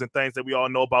angles and things that we all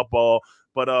know about ball.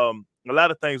 But a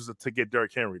lot of things was to get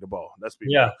Derrick Henry the ball. It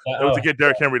was to get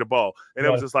Derrick Henry the ball. And it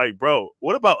was just like, bro,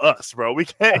 what about us, bro? We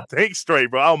can't think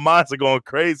straight, bro. Our minds are going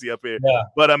crazy up here. Yeah.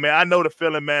 But I mean, I know the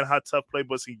feeling, man, how tough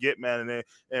playbooks can get, man.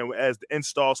 And as the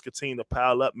installs continue to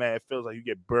pile up, man, it feels like you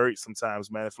get buried sometimes,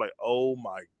 man. It's like, oh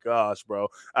my gosh, bro.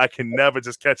 I can never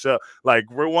just catch up. Like,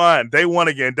 rewind, day one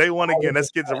again.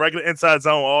 Let's get the regular inside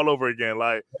zone all over again.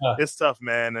 Like, it's tough,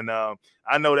 man. And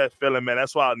I know that feeling, man.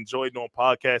 That's why I enjoy doing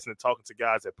podcasts and talking to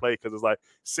guys that play, because it's like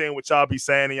seeing what y'all be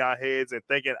saying in y'all heads and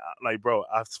thinking, like, bro,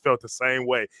 I felt the same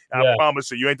way. I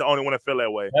promise you ain't the only one that feel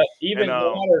that way. Even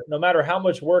no matter how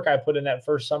much work I put in that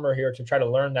first summer here to try to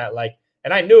learn that, like,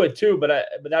 and I knew it too, but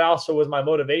that also was my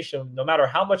motivation. No matter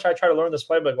how much I try to learn this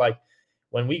playbook, like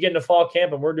when we get into fall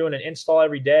camp and we're doing an install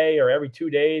every day or every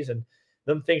 2 days, and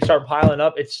them things start piling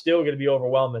up, it's still going to be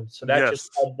overwhelming. So that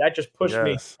just pushed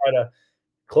me to try to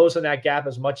closing that gap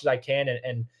as much as I can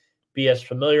and be as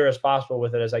familiar as possible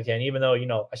with it as I can, even though,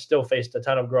 I still faced a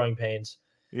ton of growing pains.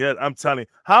 Yeah, I'm telling you,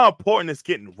 how important is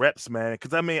getting reps, man.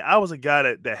 Because I was a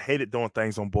guy that hated doing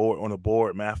things on the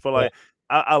board, man. I feel like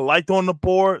I like doing the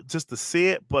board just to see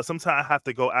it, but sometimes I have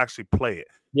to go actually play it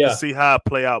to see how it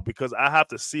play out because I have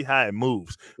to see how it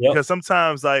moves. Yep. Because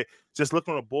sometimes, like, just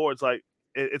looking on the boards, like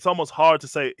it's almost hard to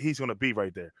say he's going to be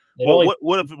right there. Well,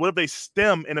 what if they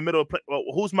stem in the middle of play? Well,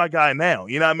 who's my guy now?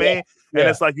 You know what I mean? And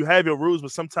it's like you have your rules,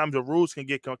 but sometimes your rules can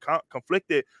get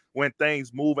conflicted when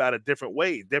things move out a different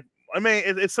way. I mean,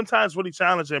 it's sometimes really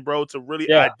challenging, bro, to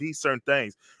really ID certain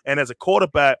things. And as a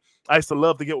quarterback, I used to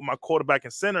love to get with my quarterback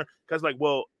and center because, like,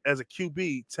 well, as a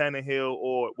QB, Tannehill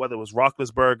or whether it was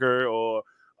Roethlisberger or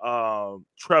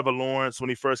Trevor Lawrence when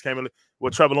he first came in.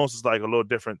 Well, Trevor Lawrence is like a little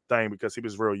different thing because he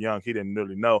was real young. He didn't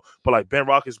really know. But like Ben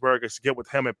Roethlisberger, to get with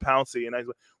him and Pouncey, and I was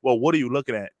like, well, what are you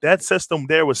looking at? That system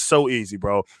there was so easy,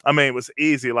 bro. I mean, it was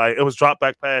easy. Like, it was drop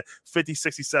back pass, 50,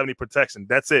 60, 70 protection.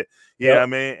 That's it. You know what I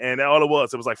mean? And all it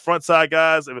was like front side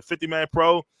guys. If a 50-man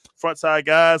pro, front side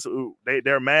guys,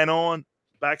 they're man on,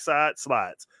 backside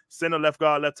slides. Center, left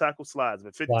guard, left tackle slides.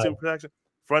 If 52 protection,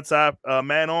 front side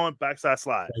man on, backside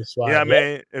slide. You know what I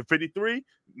mean? In 53,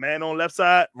 man on left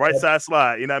side, right side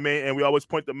slide. You know what I mean? And we always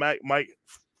point the Mike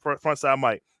front side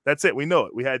Mike. That's it. We know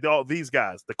it. We had all these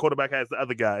guys. The quarterback has the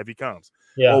other guy if he comes.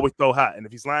 Or we throw hot. And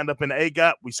if he's lined up in the A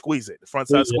gap, we squeeze it. The front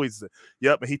side squeezes it.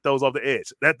 Yep, and he throws off the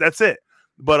edge. That's it.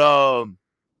 But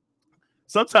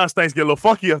sometimes things get a little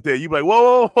funky up there. You be like,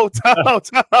 whoa, time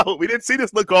out. We didn't see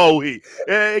this look all week.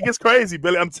 It gets crazy,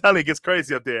 Billy. I'm telling you, it gets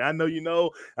crazy up there. I know you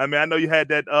know. I mean, I know you had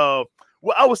that.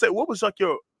 Well, I would say, what was like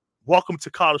your welcome to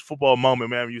college football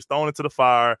moment, man? When you was thrown into the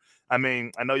fire. I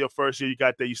mean, I know your first year you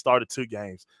got there, you started 2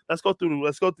 games. Let's go through.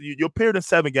 You appeared in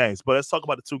 7 games, but let's talk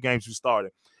about the 2 games you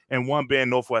started, and one being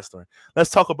Northwestern. Let's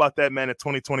talk about that, man. In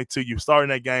 2022, you started in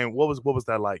that game. What was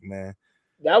that like, man?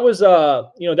 That was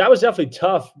that was definitely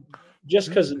tough. Just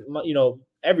because,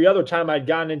 every other time I'd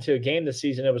gotten into a game this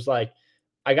season, it was like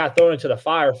I got thrown into the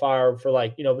fire for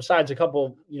like, besides a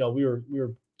couple, we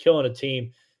were killing a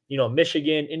team,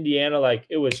 Michigan, Indiana, like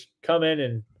it was coming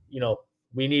and,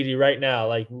 we need you right now.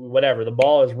 Like whatever, the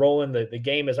ball is rolling, the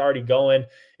game is already going.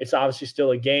 It's obviously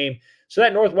still a game. So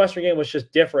that Northwestern game was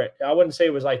just different. I wouldn't say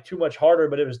it was like too much harder,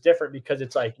 but it was different because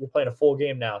it's like you're playing a full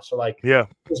game now. So like,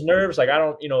 those nerves, like I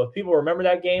don't, if people remember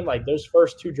that game, like those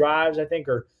first 2 drives, I think,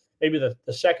 or maybe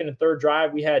the second and third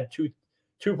drive, we had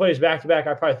two plays back to back.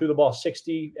 I probably threw the ball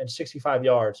 60 and 65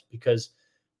 yards because,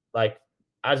 like,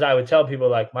 as I would tell people,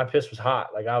 like my piss was hot.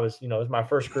 Like I was, it was my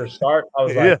first career start. I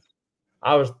was like,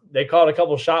 they called a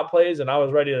couple shot plays and I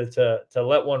was ready to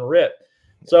let one rip.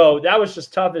 So that was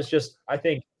just tough. It's just, I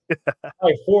think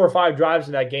like 4 or 5 drives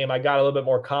in that game, I got a little bit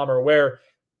more calmer. Where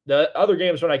the other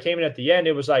games, when I came in at the end,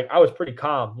 it was like I was pretty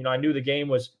calm. I knew the game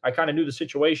was, I kind of knew the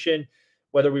situation,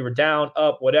 whether we were down,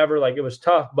 up, whatever. Like it was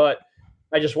tough, but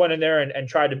I just went in there and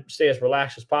tried to stay as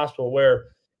relaxed as possible. Where,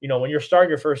 when you're starting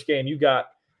your first game,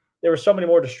 there were so many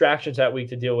more distractions that week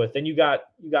to deal with. Then you got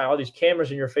all these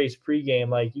cameras in your face pregame.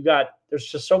 Like there's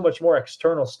just so much more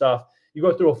external stuff. You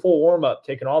go through a full warm up,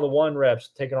 taking all the 1 reps,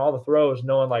 taking all the throws,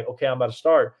 knowing like, okay, I'm about to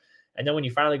start. And then when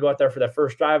you finally go out there for that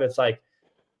first drive, it's like,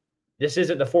 this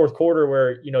isn't the fourth quarter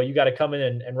where, you got to come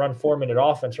in and run 4-minute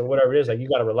offense or whatever it is. Like you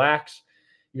got to relax.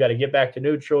 You got to get back to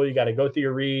neutral. You got to go through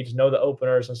your reads, know the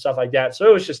openers and stuff like that. So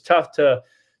it was just tough to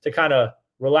kind of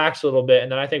relax a little bit.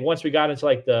 And then I think once we got into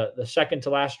like the second to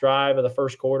last drive of the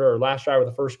first quarter or last drive of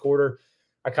the first quarter,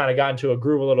 I kind of got into a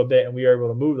groove a little bit and we were able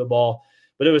to move the ball.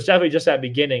 But it was definitely just that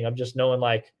beginning of just knowing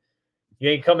like you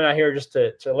ain't coming out here just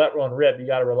to let one rip. You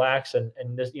got to relax and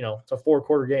this, it's a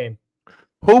 4-quarter game.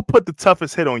 Who put the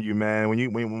toughest hit on you, man?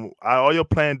 When all your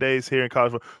playing days here in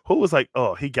college, who was like,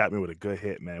 oh, he got me with a good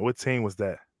hit, man? What team was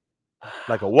that?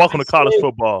 Like a welcome to college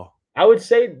football. I would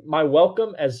say my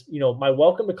welcome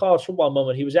to college football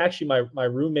moment. He was actually my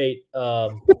roommate.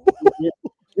 We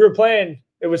were playing.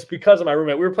 It was because of my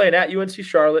roommate. We were playing at UNC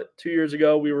Charlotte 2 years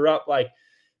ago. We were up like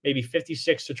maybe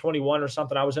 56-21 or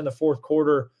something. I was in the fourth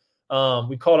quarter.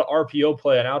 We called an RPO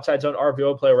play, an outside zone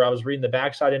RPO play, where I was reading the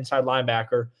backside inside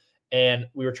linebacker, and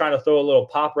we were trying to throw a little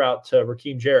pop route to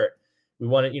Raheem Jarrett. We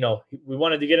wanted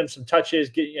to get him some touches,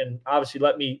 and obviously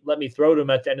let me throw to him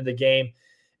at the end of the game.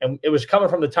 And it was coming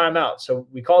from the timeout. So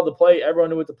we called the play.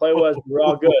 Everyone knew what the play was. We were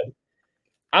all good.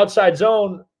 Outside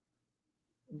zone,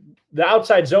 the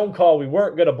outside zone call, we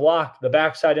weren't going to block the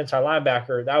backside inside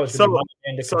linebacker. That was going to be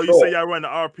my man to control. You say y'all run the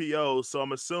RPO. So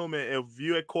I'm assuming if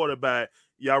you at quarterback,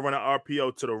 y'all run an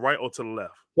RPO to the right or to the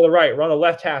left? To the right. Run the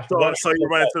left hash. So you're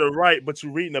running to the right, but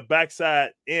you're reading the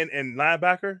backside in and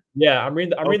linebacker? Yeah, I'm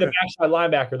reading the backside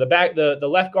linebacker. The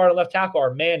left guard and left tackle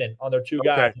are manning on their two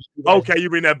guys. Okay, you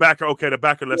reading that backer. Okay, the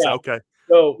backer left side. Okay.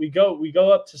 So we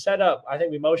go up to set up. I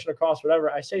think we motion across,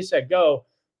 whatever. I say set go.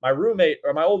 My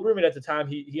old roommate at the time,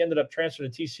 he ended up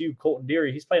transferring to TCU, Colton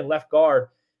Deary. He's playing left guard.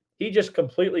 He just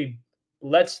completely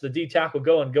lets the D tackle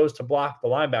go and goes to block the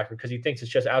linebacker because he thinks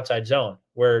it's just outside zone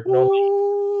where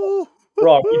normally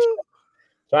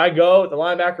So I go, the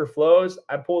linebacker flows.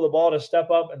 I pull the ball to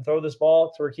step up and throw this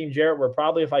ball to Raheem Jarrett, where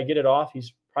probably if I get it off,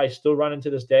 he's probably still running to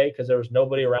this day because there was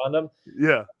nobody around him.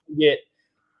 Yeah.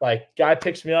 Guy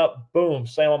picks me up, boom,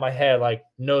 slam on my head, like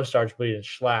nose starts bleeding,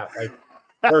 slap. Like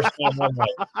first time I'm like,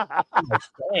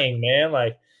 dang, man.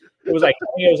 Like it was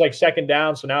like second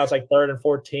down. So now it's like 3rd and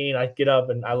 14. I get up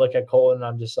and I look at Colton and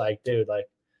I'm just like, dude, like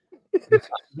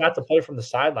not to play from the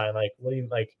sideline. Like, what do you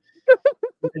like?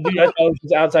 Dude, I thought it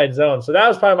was outside zone. So that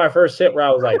was probably my first hit where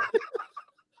I was like,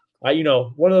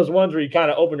 one of those ones where you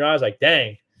kind of open your eyes like,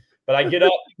 dang. But I get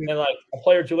up and like a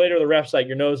play or two later, the ref's like,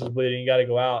 your nose is bleeding, you got to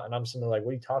go out. And I'm sitting there like,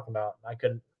 what are you talking about? And I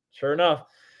couldn't, sure enough,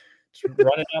 just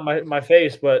running down my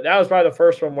face. But that was probably the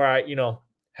first one where I,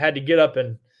 had to get up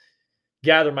and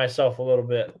gather myself a little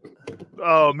bit.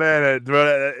 Oh man,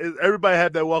 everybody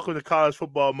had that welcome to college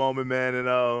football moment, man. And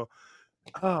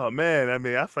oh man, I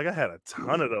mean, I feel like I had a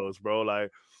ton of those, bro.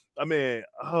 Like, I mean,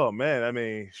 oh man, I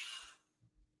mean,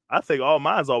 I think all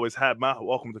mine's always had my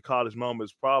welcome to college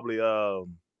moments. Probably,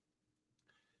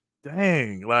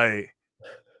 dang, like,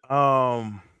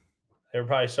 they were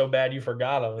probably so bad you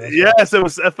forgot them. Yes, it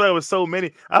was. I feel like it was so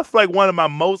many. I feel like one of my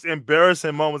most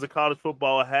embarrassing moments of college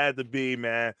football had to be,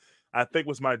 man. I think it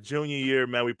was my junior year,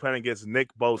 man. We playing against Nick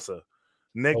Bosa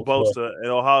at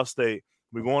Ohio State.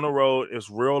 We go on the road. It's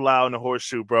real loud in the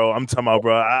horseshoe, bro. I'm talking about,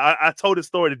 bro. I told this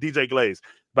story to DJ Glaze,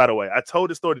 by the way. I told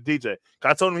this story to DJ.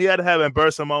 I told him he had to have an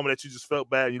embarrassing moment that you just felt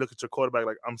bad. And you look at your quarterback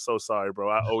like, I'm so sorry, bro.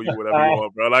 I owe you whatever you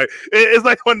want, bro. Like, it's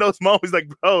like one of those moments like,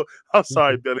 bro, I'm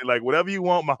sorry, Billy. Like, whatever you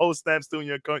want, my whole stamp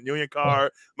union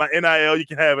card, my NIL, you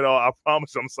can have it all. I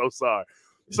promise you, I'm so sorry.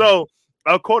 So,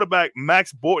 our quarterback,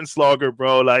 Max Bortenslogger,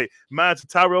 bro. Like, man,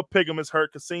 Tyrell Piggum is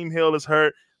hurt. Kasim Hill is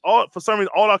hurt. For some reason,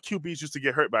 all our QBs used to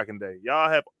get hurt back in the day. Y'all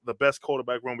have the best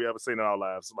quarterback room we ever seen in our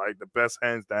lives, like the best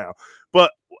hands down.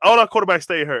 But all our quarterbacks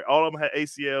stayed hurt. All of them had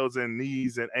ACLs and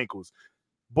knees and ankles.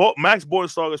 Max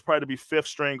Bortenslogger is probably to be 5th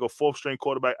string or 4th string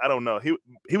quarterback. I don't know.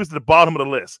 He was at the bottom of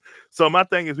the list. So my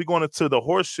thing is, we going into the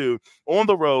horseshoe on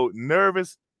the road,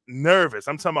 nervous.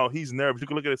 I'm talking about he's nervous. You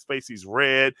can look at his face. He's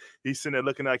red. He's sitting there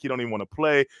looking like he don't even want to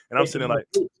play. And I'm sitting there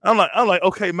I'm like,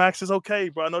 okay, Max is okay,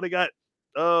 bro. I know they got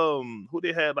who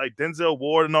they had like Denzel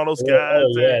Ward and all those guys.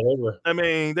 They were. I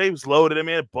mean, they was loaded. I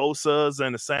mean, Bosa's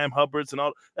and the Sam Hubbards and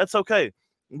all. That's okay.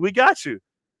 We got you.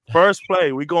 First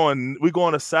play, we going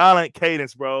to silent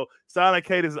cadence, bro. Silent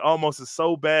cadence is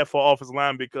so bad for offensive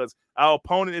line because our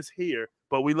opponent is here,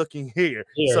 but we looking here.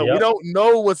 So we don't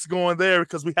know what's going there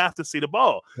because we have to see the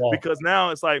ball. Yeah. Because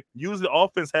now it's like usually the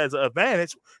offense has an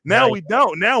advantage. Now we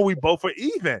don't. Now we both are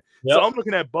even. Yep. So I'm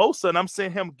looking at Bosa and I'm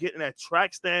seeing him getting that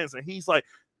track stance and he's like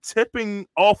tipping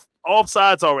off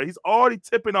sides already. He's already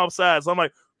tipping off sides. So I'm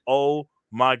like, oh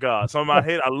my God. So in my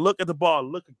head, I look at the ball,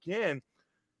 look again.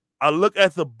 I look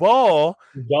at the ball,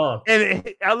 gone.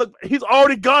 And he's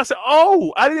already gone. I said,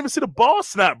 oh, I didn't even see the ball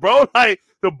snap, bro. Like,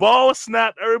 the ball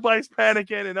snapped, everybody's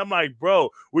panicking, and I'm like,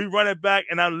 bro, we run it back,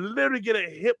 and I literally get a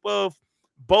hip of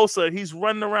Bosa. He's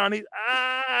running around. He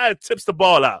tips the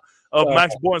ball out of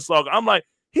Max Bortenslogger. I'm like,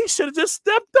 he should have just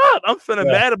stepped up. I'm feeling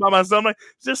mad about myself. I'm like,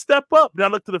 just step up. Then I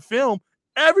look to the film.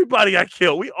 Everybody got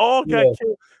killed. We all got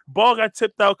killed. Ball got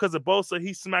tipped out because of Bosa.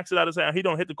 He smacks it out of his hand. He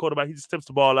don't hit the quarterback. He just tips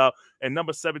the ball out. And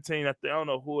number 17, I don't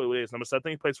know who it is. Number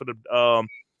 17, he plays for the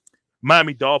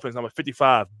Miami Dolphins. Number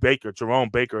 55, Jerome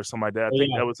Baker or something like that. I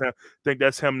think that was him. I think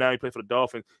that's him now. He plays for the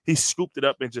Dolphins. He scooped it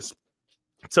up and just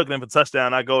took it in for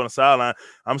touchdown. I go on the sideline.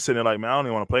 I'm sitting there like, man, I don't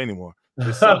even want to play anymore.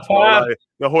 Like,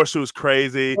 the horseshoe is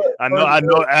crazy.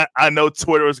 I know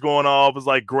Twitter is going off. It's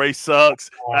like Gray sucks.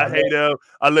 I hate him.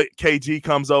 KG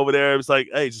comes over there. It's like,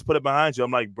 hey, just put it behind you. I'm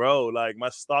like, bro, like my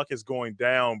stock is going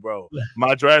down, bro.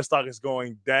 My draft stock is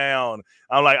going down.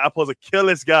 I'm like, I'm supposed to kill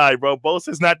this guy, bro.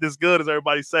 Bosa's not this good as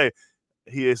everybody say.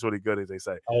 He is really good as they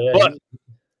say. Oh,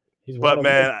 yeah. But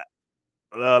man,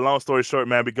 long story short,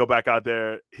 man, we go back out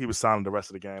there. He was silent the rest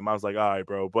of the game. I was like, all right,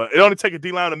 bro. But it only take a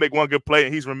D-line to make one good play,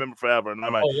 and he's remembered forever. And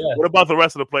I'm like, what about the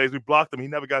rest of the plays? We blocked him. He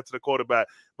never got to the quarterback,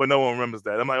 but no one remembers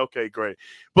that. I'm like, okay, great.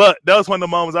 But that was one of the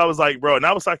moments I was like, bro, and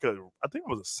I was like I think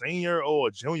I was a senior or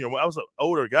a junior. I was an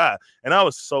older guy, and I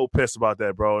was so pissed about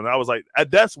that, bro. And I was like,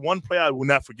 that's one play I will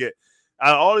not forget.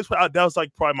 That was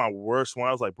like probably my worst one.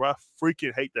 I was like, bro, I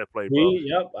freaking hate that play, bro.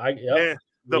 Yep. And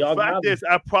the fact is,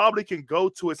 I probably can go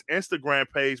to his Instagram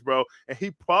page, bro, and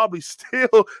he probably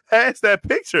still has that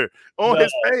picture on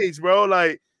his page, bro.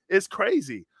 Like, it's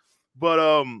crazy.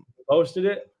 But posted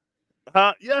it?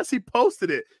 Yes, he posted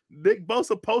it. Nick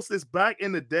Bosa posted this back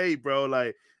in the day, bro.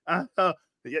 Like,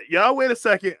 y'all wait a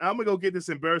second. I'm gonna go get this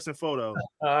embarrassing photo,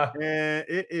 and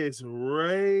it is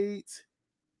right.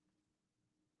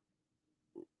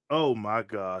 Oh my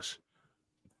gosh,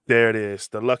 there it is,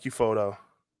 the lucky photo.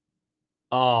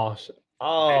 Oh,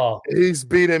 he's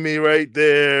beating me right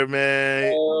there,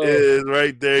 man. It is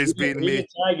right there. He's beating me. He didn't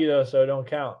tag you though, so it don't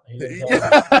count. He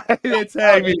didn't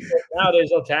tag me. Nowadays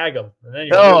they'll tag him.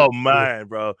 And then man,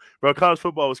 bro. College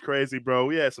football was crazy, bro.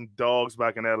 We had some dogs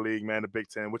back in that league, man. The Big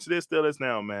Ten, which it still is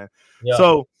now, man. Yeah.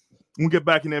 So we'll get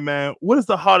back in there, man. What is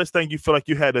the hardest thing you feel like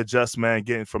you had to adjust, man,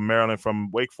 getting from Maryland,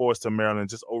 from Wake Forest to Maryland,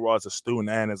 just overall as a student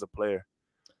and as a player?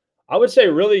 I would say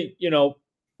really,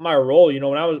 my role, when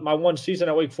I was my one season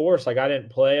at Wake Forest, like I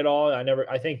didn't play at all.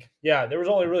 I think there was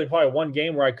only really probably one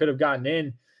game where I could have gotten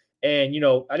in, and,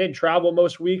 I didn't travel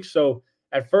most weeks. So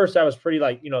at first I was pretty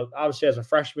like, obviously as a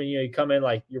freshman, you come in,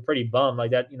 like you're pretty bummed like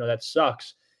that, that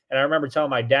sucks. And I remember telling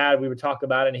my dad, we would talk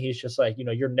about it, and he's just like,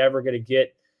 you're never going to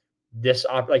get this,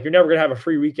 like you're never going to have a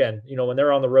free weekend, when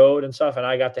they're on the road and stuff. And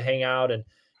I got to hang out and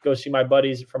go see my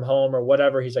buddies from home or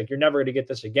whatever. He's like, you're never going to get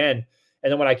this again.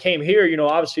 And then when I came here,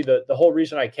 obviously the whole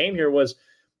reason I came here was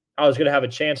I was going to have a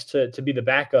chance to be the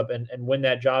backup and win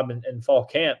that job in fall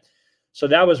camp. So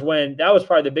that was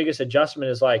probably the biggest adjustment,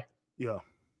 is like,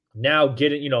 now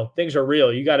getting, things are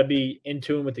real. You got to be in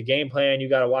tune with the game plan. You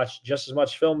got to watch just as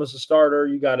much film as a starter.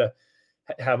 You got to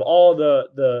have all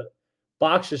the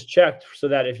boxes checked so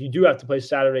that if you do have to play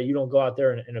Saturday, you don't go out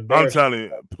there and embarrass. I'm telling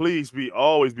you, please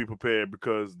always be prepared,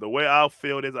 because the way our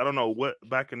field is, I don't know what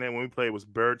back in then when we played was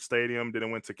Bird Stadium, then it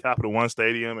went to Capital One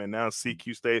Stadium, and now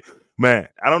CQ Stadium. Man,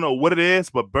 I don't know what it is,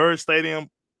 but Bird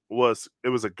Stadium was a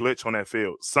glitch on that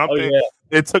field.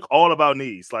 It took all of our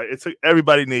knees, like it took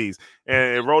everybody's knees,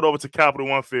 and it rolled over to Capital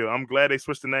One Field. I'm glad they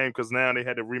switched the name, because now they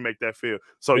had to remake that field.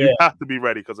 So you have to be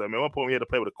ready, because at one point we had to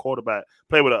play with a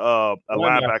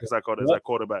linebacker, as I called it, as a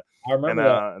quarterback. I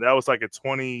remember that was like in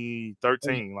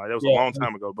 2013. Like that was a long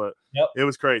time ago, but it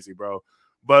was crazy, bro.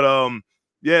 But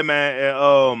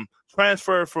man,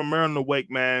 transfer from Maryland to Wake,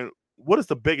 man. What is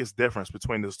the biggest difference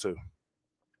between those two?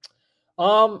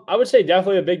 I would say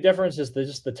definitely a big difference is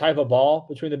just the type of ball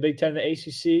between the Big Ten and the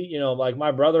ACC. Like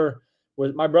my brother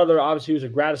obviously was a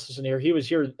grad assistant here. He was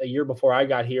here a year before I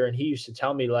got here, and he used to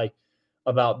tell me like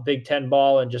about Big Ten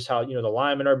ball and just how, the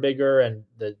linemen are bigger and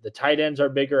the tight ends are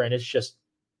bigger, and it's just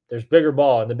there's bigger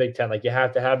ball in the Big Ten. Like you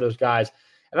have to have those guys.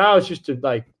 And I always used to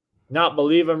like not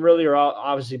believe him really, or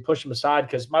obviously push him aside,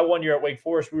 because my 1 year at Wake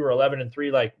Forest, we were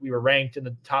 11-3. Like we were ranked in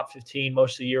the top 15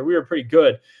 most of the year. We were pretty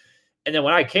good. And then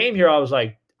when I came here, I told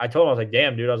him, I was like,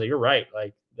 damn, dude, I was like, you're right.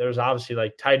 Like there's obviously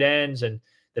like tight ends and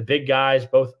the big guys,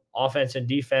 both offense and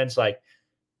defense. Like,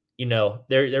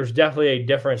 there's definitely a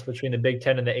difference between the Big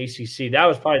Ten and the ACC. That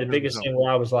was probably the biggest thing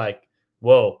where I was like,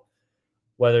 whoa,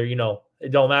 whether,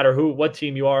 it don't matter what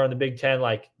team you are in the Big Ten,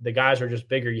 like the guys are just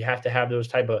bigger. You have to have those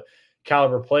type of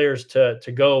caliber players to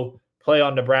go play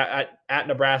on at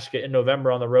Nebraska in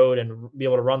November on the road and be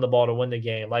able to run the ball to win the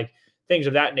game. Like, things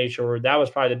of that nature, where that was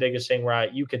probably the biggest thing where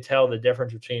you could tell the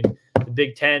difference between the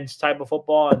Big Ten's type of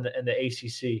football and the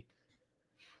ACC.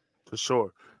 For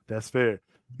sure. That's fair.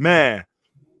 Man,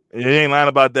 you ain't lying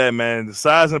about that, man. The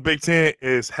size of the Big Ten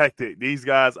is hectic. These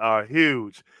guys are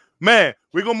huge. Man,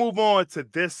 we're going to move on to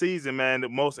this season, man, the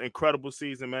most incredible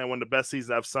season, man, one of the best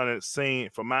seasons I've seen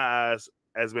from my eyes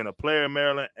has been a player in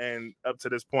Maryland, and up to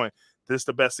this point, this is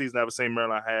the best season I've ever seen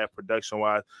Maryland have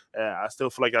production-wise. I still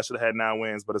feel like I should have had 9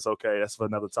 wins, but it's okay. That's for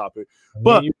another topic.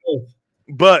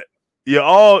 But you're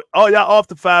all y'all off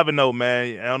to 5-0,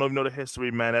 man. I don't know if you know the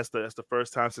history, man. That's the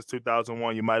first time since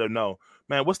 2001 you might have known.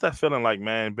 Man, what's that feeling like,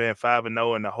 man, being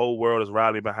 5-0 and the whole world is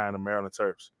rallying behind the Maryland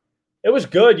Terps? It was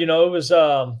good. It was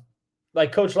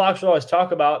like Coach Locks would always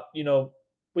talk about,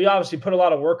 we obviously put a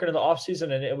lot of work into the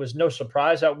offseason, and it was no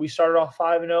surprise that we started off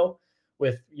 5-0.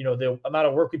 With the amount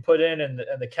of work we put in and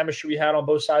the chemistry we had on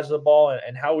both sides of the ball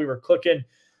and how we were clicking.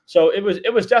 So it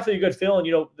was definitely a good feeling.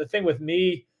 The thing with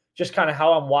me just kind of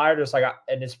how I'm wired. It's like,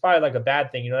 and it's probably like a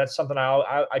bad thing. That's something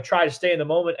I try to stay in the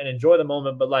moment and enjoy the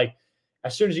moment. But like,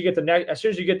 as soon as you get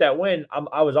that win,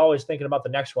 I was always thinking about the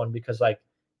next one, because like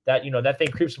that, that thing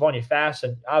creeps upon you fast.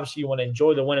 And obviously you want to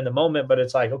enjoy the win in the moment, but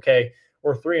it's like, okay,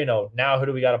 we're 3-0. Now who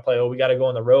do we got to play? Oh, we got to go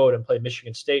on the road and play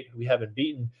Michigan State, who we haven't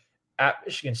beaten at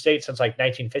Michigan State since like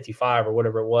 1955 or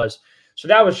whatever it was. So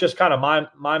that was just kind of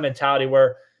my mentality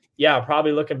where, yeah,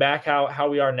 probably looking back how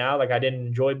we are now, like I didn't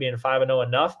enjoy being 5-0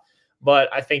 enough.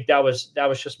 But I think that was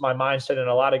just my mindset, and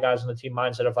a lot of guys on the team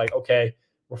mindset of like, okay,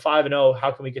 we're 5-0.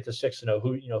 How can we get to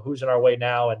 6-0? Who's in our way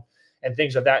now, and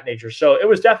things of that nature. So it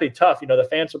was definitely tough. The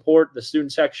fan support, the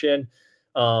student section,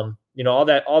 all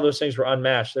those things were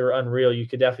unmatched. They were unreal. You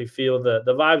could definitely feel the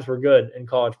vibes were good in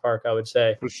College Park, I would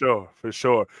say. For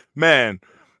sure, man.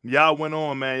 Y'all went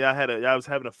on, man. Y'all was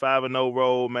having a 5-0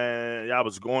 roll, man. Y'all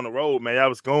was going the road, man. Y'all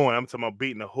was going. I'm talking about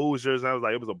beating the Hoosiers. And I was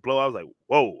like, it was a blow. I was like,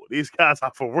 whoa, these guys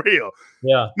are for real.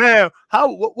 Yeah. Man,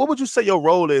 what would you say your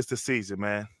role is this season,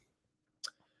 man?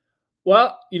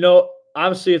 Well,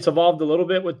 obviously it's evolved a little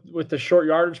bit with the short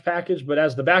yardage package, but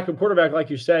as the backup quarterback, like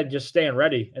you said, just staying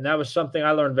ready. And that was something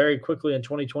I learned very quickly in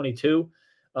 2022.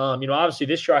 Obviously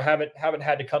this year I haven't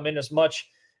had to come in as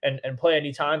much and play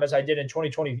any time as I did in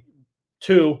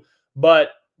 2022,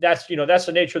 but that's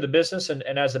the nature of the business. And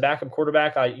as the backup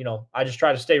quarterback, I just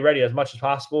try to stay ready as much as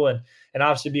possible and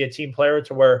obviously be a team player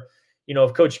to where,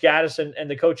 if Coach Gaddis and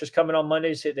the coaches come in on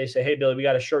Mondays, they say, hey, Billy, we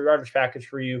got a short yardage package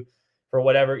for you for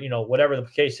whatever the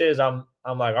case is. I'm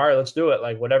like, all right, let's do it.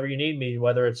 Like whatever you need me,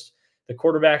 whether it's the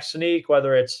quarterback sneak,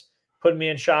 whether it's putting me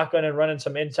in shotgun and running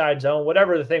some inside zone,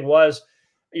 whatever the thing was,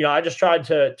 I just tried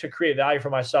to create value for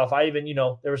myself. I even,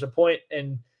 there was a point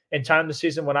in time this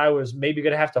season when I was maybe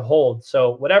going to have to hold.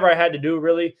 So whatever I had to do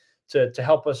really to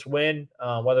help us win,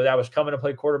 whether that was coming to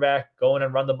play quarterback, going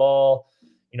and run the ball,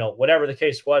 whatever the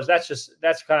case was, that's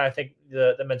kind of, I think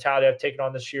the mentality I've taken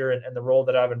on this year and the role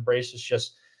that I've embraced is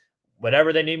just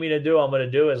whatever they need me to do, I'm going to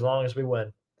do as long as we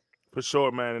win. For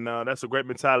sure, man. And that's a great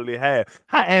mentality to have.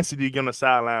 How antsy do you get on the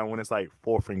sideline when it's like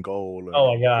 4th and goal or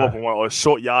 4th and 1 or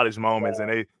short yardage moments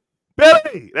and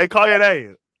they call your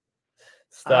name?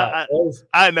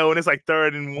 I know, and it's like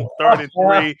third and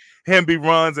 3, Hemby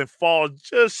runs and falls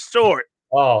just short.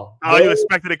 Oh, you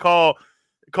expected to call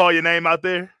your name out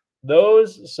there?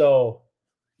 So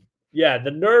yeah, the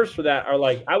nerves for that are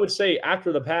like, I would say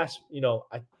after the past,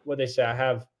 what they say, I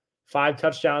have 5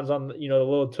 touchdowns on the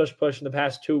little tush push in the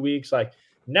past 2 weeks. Like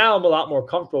now I'm a lot more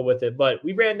comfortable with it, but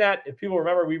we ran that. If people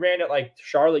remember, we ran it like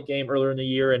Charlotte game earlier in the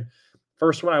year. And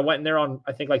first one I went in there on,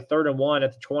 I think like 3rd and 1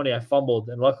 at the 20, I fumbled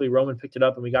and luckily Roman picked it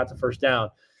up and we got the first down.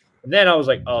 And then I was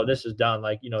like, oh, this is done.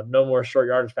 Like, no more short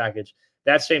yardage package.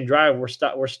 That same drive, we're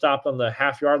stopped on the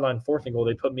half-yard line, 4th and goal.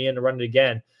 They put me in to run it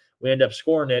again. We end up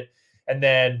scoring it. And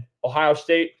then Ohio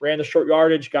State ran the short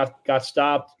yardage, got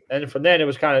stopped. And from then it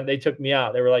was kind of, they took me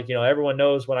out. They were like, everyone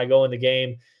knows when I go in the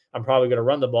game, I'm probably going to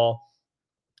run the ball.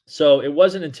 So it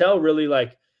wasn't until really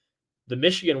like the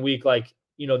Michigan week, like,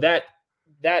 that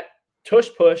tush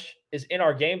push is in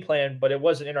our game plan, but it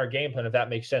wasn't in our game plan, if that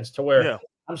makes sense, to where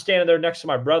I'm standing there next to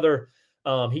my brother.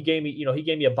 He gave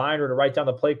me a binder to write down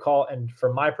the play call. And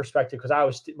from my perspective, because I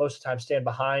was most of the time stand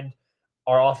behind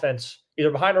our offense,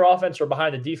 either behind our offense or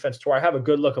behind the defense, to where I have a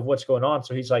good look of what's going on.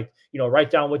 So he's like,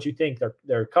 write down what you think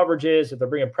their coverage is, if they're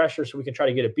bringing pressure, so we can try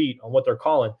to get a beat on what they're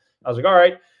calling. I was like, all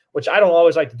right, which I don't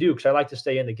always like to do because I like to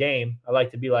stay in the game. I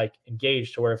like to be like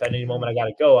engaged to where if at any moment I got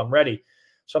to go, I'm ready.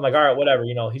 So I'm like, all right, whatever.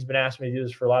 He's been asking me to do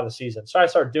this for a lot of the season. So I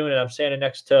started doing it. I'm standing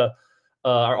next to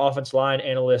our offense line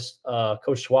analyst,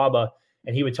 Coach Schwaba,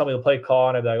 and he would tell me the play call,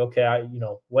 and I'd be like, okay,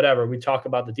 whatever. We talk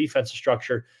about the defensive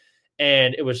structure.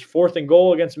 And it was 4th and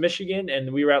goal against Michigan,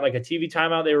 and we were at like a TV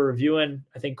timeout. They were reviewing.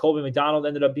 I think Colby McDonald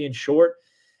ended up being short,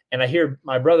 and I hear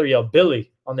my brother yell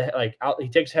Billy on the he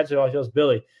takes his headset off, he yells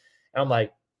Billy, and I'm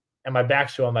like, and my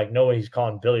back's to him, I'm like, no way he's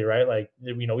calling Billy, right? Like,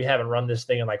 we haven't run this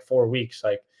thing in like 4 weeks.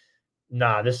 Like,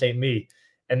 nah, this ain't me.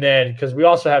 And then because we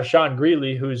also have Sean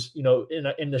Greeley, who's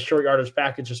in the short yardage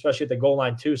package, especially at the goal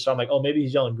line too. So I'm like, oh, maybe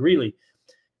he's yelling Greeley,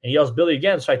 and he yells Billy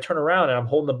again. So I turn around and I'm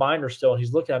holding the binder still, and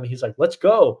he's looking at me. He's like, let's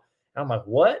go. And I'm like,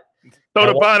 what? Throw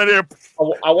the binder there.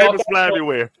 I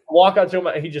walk out to him.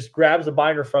 And he just grabs the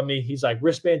binder from me. He's like,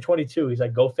 wristband 22. He's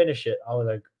like, go finish it. I was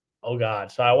like, oh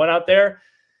God. So I went out there,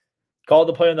 called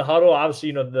the play in the huddle.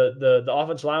 Obviously, the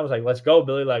offensive line was like, let's go,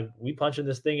 Billy. Like, we punching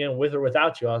this thing in with or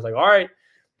without you. I was like, all right.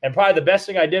 And probably the best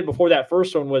thing I did before that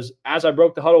first one was, as I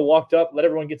broke the huddle, walked up, let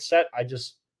everyone get set. I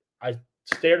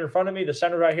stared in front of me, the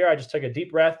center right here. I just took a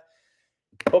deep breath,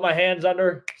 put my hands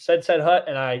under, said hut,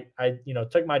 and I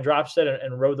took my drop set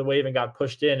and rode the wave and got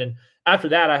pushed in. And after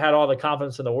that, I had all the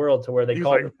confidence in the world to where they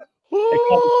called They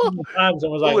called me 2 more times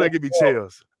and was like, that give me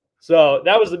chills. So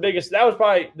that was the biggest. That was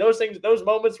probably those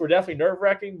moments were definitely nerve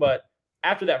wracking. But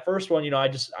after that first one, I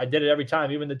did it every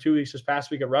time. Even the 2 weeks this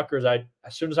past week at Rutgers,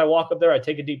 as soon as I walk up there, I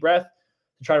take a deep breath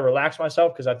to try to relax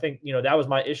myself, because I think that was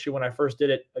my issue when I first did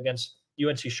it against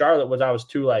UNC Charlotte, was I was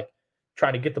too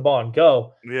trying to get the ball and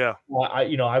go. Yeah.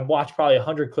 I watched probably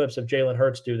 100 clips of Jalen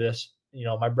Hurts do this.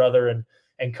 My brother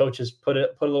and coaches put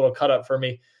a little cut up for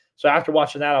me. So after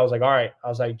watching that, I was like, all right. I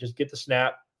was like, just get the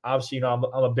snap. Obviously, I'm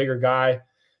a bigger guy,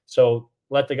 so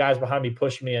let the guys behind me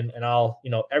push me, and I'll,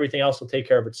 everything else will take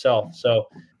care of itself. So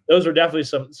those are definitely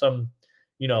some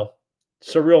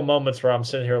surreal moments where I'm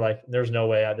sitting here like, there's no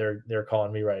way they're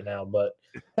calling me right now, but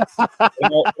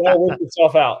it all worked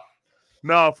itself out.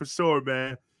 No, for sure,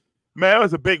 man. Man, it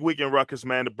was a big week in Rutgers,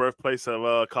 man. The birthplace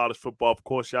of college football. Of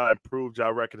course, y'all improved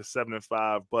y'all record to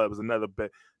 7-5, but it was another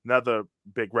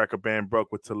big record being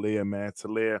broke with Talia, man.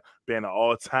 Talia being an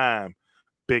all-time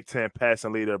Big Ten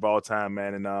passing leader of all time,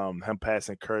 man, and him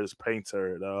passing Curtis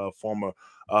Painter, the former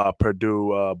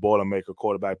Purdue Boilermaker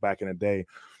quarterback back in the day.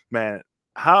 Man,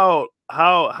 how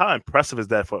impressive is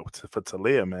that for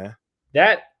Talia, man?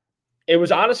 That it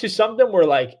was honestly something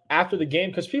where, after the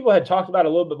game, because people had talked about it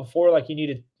a little bit before, he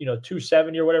needed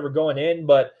 270 or whatever going in,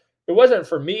 but it wasn't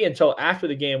for me until after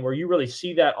the game where you really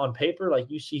see that on paper.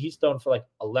 You see he's thrown for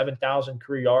 11,000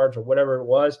 career yards or whatever it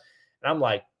was, and I'm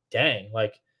like, dang,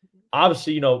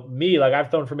 obviously, me, I've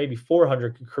thrown for maybe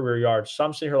 400 career yards. So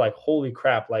I'm sitting here like, holy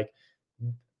crap.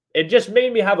 It just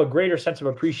made me have a greater sense of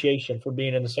appreciation for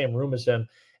being in the same room as him,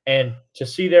 and to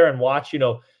see there and watch,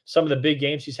 some of the big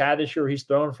games he's had this year, he's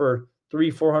thrown for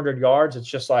 300-400 yards. It's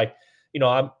just I'd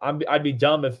be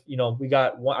dumb if,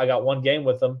 I got one game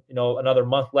with him, another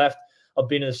month left of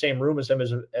being in the same room as him,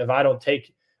 as if I don't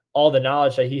take all the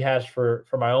knowledge that he has for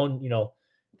my own,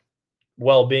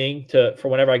 well-being for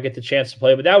whenever I get the chance to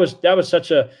play. But that was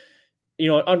such a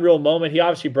an unreal moment. He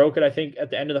obviously broke it, I think, at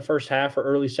the end of the first half or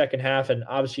early second half, and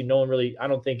obviously I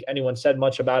don't think anyone said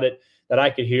much about it that I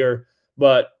could hear,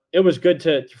 but it was good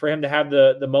for him to have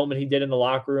the moment he did in the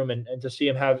locker room, and to see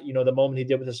him have the moment he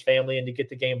did with his family, and to get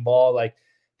the game ball.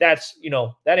 That's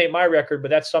that ain't my record, but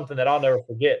that's something that I'll never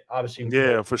forget, obviously.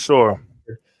 Yeah, for sure.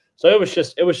 So it was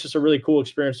just a really cool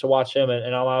experience to watch him,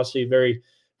 and I'm obviously very,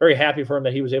 very happy for him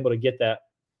that he was able to get that.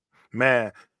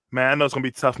 Man, I know it's gonna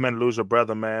be tough, man, to lose your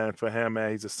brother, man. For him,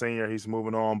 man, he's a senior, he's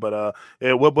moving on. But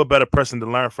what better person to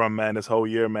learn from, man, this whole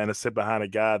year, man, to sit behind a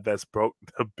guy that's broke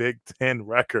the Big Ten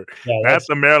record. Yeah, that's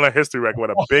the Maryland history record,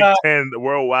 a Big Ten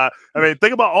worldwide. I mean,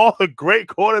 think about all the great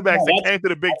quarterbacks that came to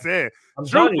the Big Ten.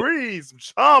 Drew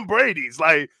Brees, Tom Brady's,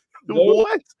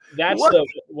 what? That's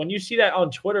when you see that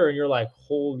on Twitter and you're like,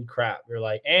 holy crap. You're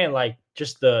like, and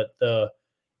just the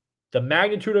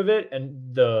magnitude of it,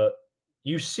 and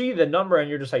you see the number and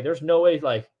you're just like, there's no way,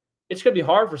 it's going to be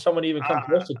hard for someone to even come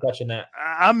close to touching that.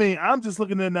 I mean, I'm just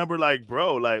looking at the number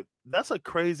bro, that's a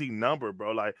crazy number,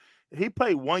 bro. He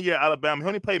played 1 year at Alabama. He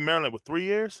only played Maryland with 3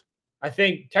 years? I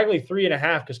think technically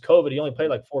 3.5 because COVID, he only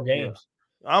played 4 games.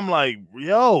 Yeah. I'm like,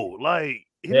 yo,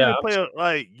 he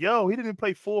didn't even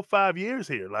play 4 or 5 years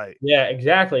here. Yeah,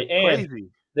 exactly. And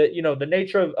crazy. The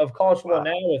nature of college football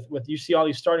now with you see all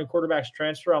these starting quarterbacks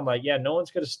transfer, I'm like, yeah, no one's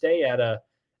going to stay at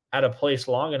a place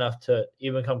long enough to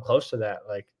even come close to that.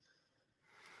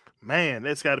 Man,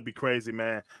 that's got to be crazy,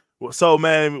 man. Well, so,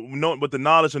 man, with the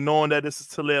knowledge of knowing that this is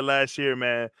Talia last year,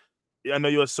 man, I know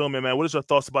you're assuming, man. What is your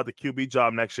thoughts about the QB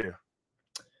job next year?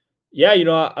 Yeah,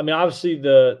 I mean, obviously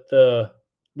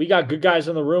we got good guys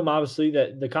in the room. Obviously,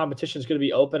 that the competition is going to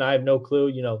be open. I have no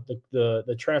clue.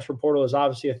 The transfer portal is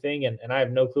obviously a thing, and I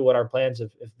have no clue what our plans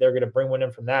if they're going to bring one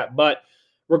in from that. But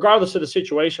regardless of the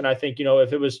situation, I think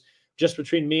if it was just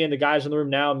between me and the guys in the room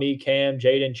now, me, Cam,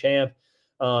 Jaden, Champ,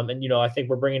 and I think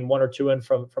we're bringing 1 or 2 in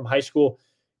from high school.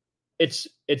 It's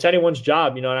anyone's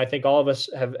job, and I think all of us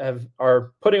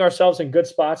are putting ourselves in good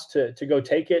spots to go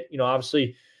take it.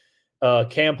 Obviously,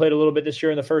 Cam played a little bit this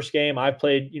year in the first game. I've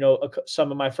played, some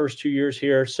of my first 2 years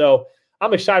here, so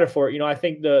I'm excited for it. I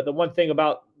think the one thing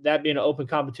about that being an open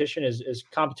competition is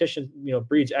competition,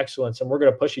 breeds excellence, and we're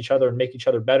going to push each other and make each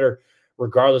other better,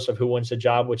 regardless of who wins the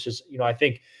job. Which is, I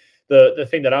think the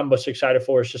thing that I'm most excited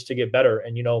for is just to get better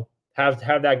and have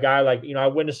that guy I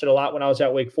witnessed it a lot when I was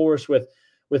at Wake Forest with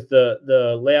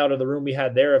the layout of the room we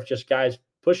had there of just guys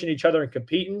pushing each other and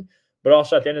competing. But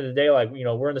also at the end of the day,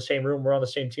 we're in the same room, we're on the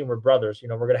same team, we're brothers.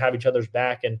 We're going to have each other's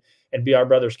back and be our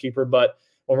brother's keeper. But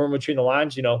when we're in between the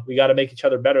lines, we got to make each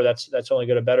other better. That's only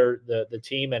going to better the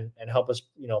team and help us,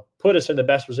 put us in the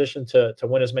best position to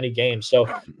win as many games. So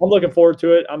I'm looking forward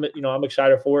to it. I'm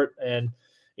excited for it, and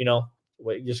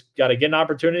we just got to get an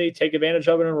opportunity, take advantage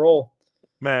of it, and roll.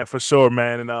 Man, for sure,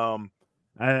 man. And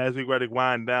as we ready to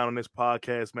wind down on this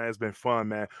podcast, man, it's been fun,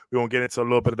 man. We're gonna get into a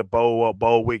little bit of the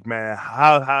bowl week, man.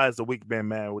 How has the week been,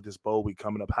 man, with this bowl week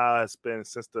coming up? How has it been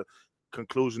since the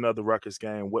conclusion of the Rutgers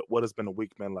game? What has been the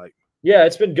week been like? Yeah,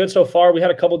 it's been good so far. We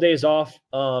had a couple days off.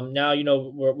 Now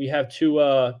we have two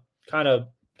kind of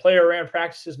player ran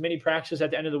practices, mini practices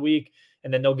at the end of the week,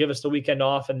 and then they'll give us the weekend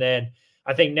off. And then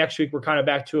I think next week we're kind of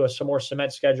back to some more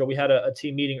cement schedule. We had a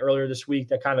team meeting earlier this week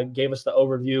that kind of gave us the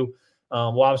overview.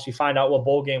 We'll obviously find out what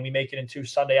bowl game we make it into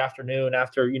Sunday afternoon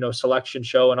after selection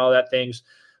show and all that things.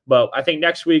 But I think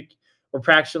next week we're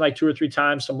practicing like 2 or 3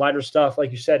 times, some lighter stuff.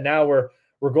 Like you said, now we're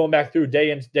going back through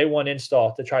day one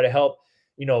install to try to help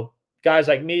guys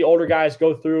like me, older guys,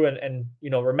 go through and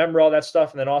remember all that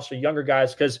stuff, and then also younger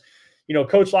guys, because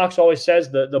Coach Locks always says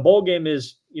the bowl game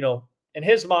is in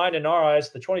his mind, in our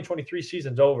eyes, the 2023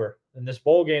 season's over, and this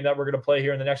bowl game that we're going to play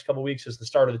here in the next couple of weeks is the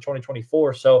start of the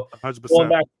 2024. So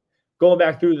 100%. going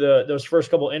back through those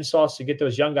first couple installs to get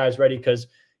those young guys ready, because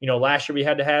last year we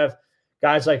had to have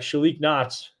guys like Shalik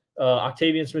Knotts,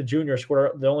 Octavian Smith Jr.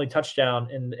 score the only touchdown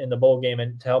in the bowl game,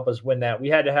 and to help us win that, we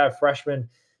had to have freshmen,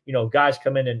 guys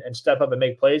come in and step up and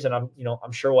make plays. And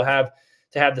I'm sure we'll have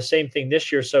to have the same thing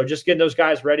this year. So just getting those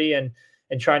guys ready and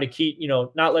trying to keep,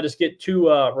 not let us get too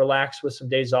relaxed with some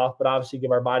days off, but obviously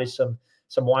give our bodies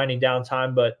some winding down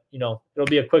time. But, it'll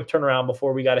be a quick turnaround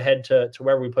before we got to head to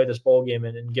wherever we play this bowl game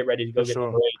and get ready to go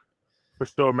number 8. For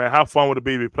sure, man. How fun would it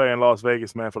be to play in Las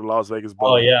Vegas, man, for the Las Vegas Bowl?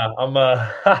 Oh, yeah.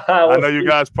 I know you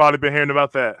guys probably been hearing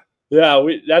about that. Yeah,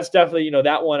 that's definitely,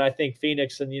 that one, I think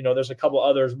Phoenix, and, there's a couple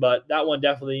others, but that one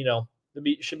definitely,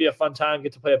 should be a fun time,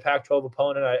 get to play a Pac-12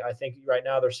 opponent. I think right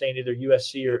now they're saying either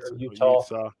USC or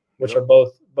Utah, which are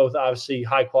both obviously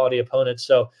high-quality opponents.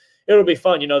 So it'll be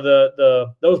fun.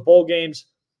 Those bowl games,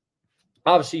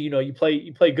 obviously, you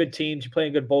play good teams, you play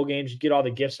in good bowl games, you get all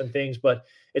the gifts and things, but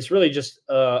it's really just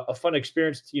a fun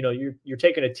experience. You're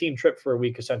taking a team trip for a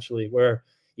week, essentially, where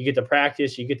you get to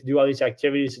practice, you get to do all these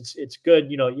activities. It's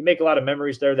good. You make a lot of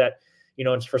memories there that,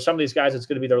 for some of these guys, it's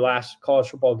going to be their last college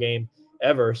football game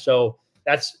ever. So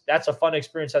that's a fun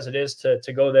experience as it is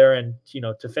to go there and,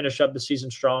 to finish up the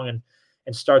season strong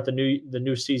and start the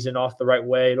new season off the right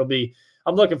way.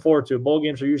 I'm looking forward to it. Bowl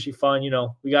games are usually fun.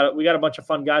 We got a bunch of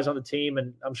fun guys on the team,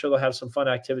 and I'm sure they'll have some fun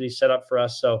activities set up for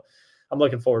us. So I'm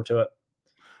looking forward to it.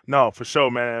 No, for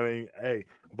sure, man. I mean, hey,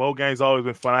 bowl games always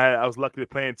been fun. I was lucky to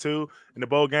play in 2. In the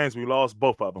bowl games, we lost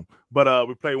both of them. But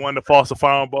we played one, the Foster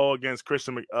Farm Bowl against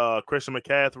Christian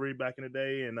McCaffrey back in the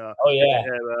day. And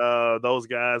had, those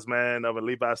guys, man, over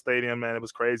Levi Stadium, man, it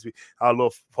was crazy. Our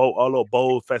little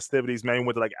bowl festivities, man, we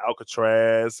went to like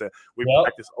Alcatraz, and we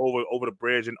practiced over the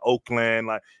bridge in Oakland.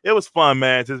 Like, it was fun,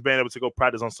 man, just being able to go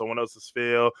practice on someone else's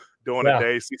field during the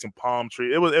day, see some palm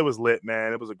trees. It was lit,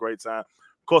 man. It was a great time.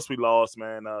 Of course, we lost,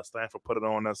 man. Stanford put it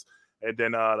on us. And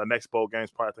then the next bowl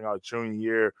games, probably I think our junior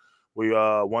year, we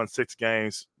won 6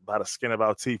 games by the skin of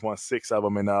our teeth, won 6 of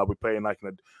them. And we played in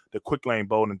the Quick Lane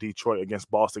Bowl in Detroit against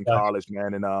Boston College,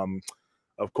 man. And,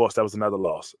 of course, that was another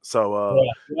loss. So,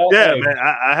 man,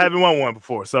 I haven't won one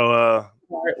before. So, all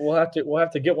right, we'll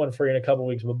have to get one for you in a couple of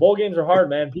weeks. But bowl games are hard,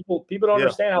 man. People don't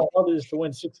understand how hard it is to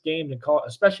win 6 games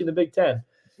especially in the Big Ten.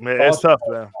 Man, it's tough,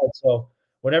 man. So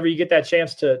whenever you get that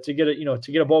chance to get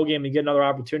a bowl game and get another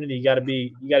opportunity, you got to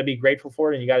be grateful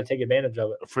for it, and you got to take advantage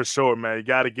of it. For sure, man. You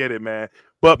got to get it, man.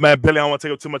 But, man, Billy, I don't want to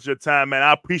take up too much of your time, man.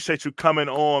 I appreciate you coming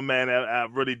on, man. I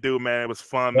really do, man. It was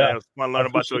fun, man. It was fun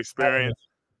learning about your experience.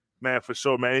 Man, for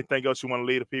sure, man. Anything else you want to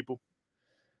lead the people?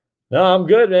 No, I'm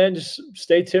good, man. Just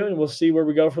stay tuned. We'll see where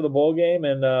we go for the bowl game,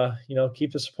 and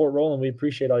keep the support rolling. We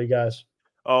appreciate all you guys.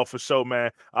 Oh, for sure,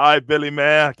 man. All right, Billy,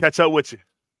 man. I'll catch up with you.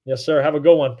 Yes, sir. Have a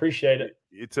good one. Appreciate it.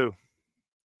 You too.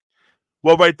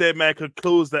 Well, right there, man,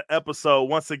 concludes the episode.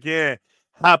 Once again,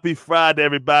 happy Friday,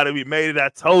 everybody. We made it. I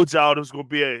told y'all this was going to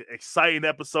be an exciting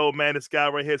episode, man. This guy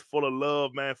right here is full of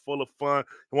love, man, full of fun.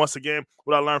 And once again,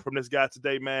 what I learned from this guy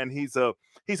today, man, he's a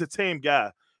team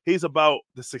guy. He's about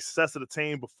the success of the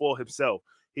team before himself.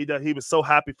 He was so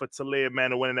happy for Talib,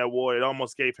 man, to win that war. It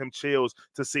almost gave him chills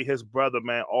to see his brother,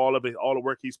 man, all the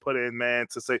work he's put in, man,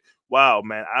 to say, wow,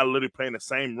 man, I literally play in the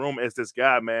same room as this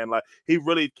guy, man. Like, he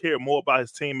really cared more about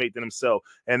his teammate than himself.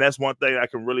 And that's one thing I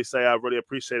can really say I really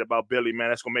appreciate about Billy, man.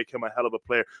 That's going to make him a hell of a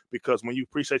player, because when you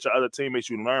appreciate your other teammates,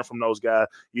 you learn from those guys.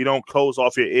 You don't close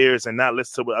off your ears and not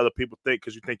listen to what other people think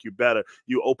because you think you're better.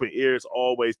 You open ears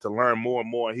always to learn more and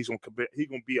more. And he's going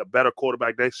to be a better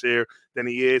quarterback next year than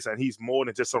he is. And he's more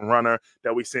than just a runner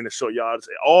that we see in the short yards.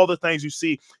 All the things you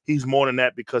see, he's more than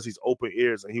that because he's open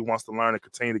ears and he wants to learn and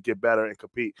continue to get better and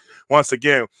compete. Once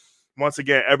again,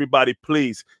 everybody,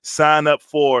 please sign up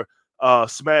for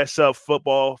smash up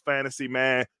football fantasy,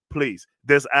 man, please.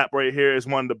 This app right here is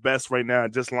one of the best right now.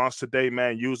 It just launched today,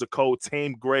 man. Use the code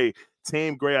Team Gray.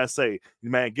 Team Gray, I say,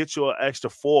 man, get your extra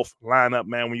fourth lineup,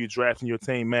 man, when you're drafting your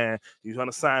team, man. You're going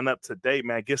to sign up today,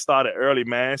 man. Get started early,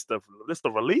 man. It's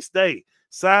the release day.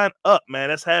 Sign up, man.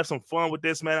 Let's have some fun with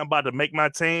this, man. I'm about to make my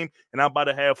team, and I'm about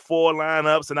to have 4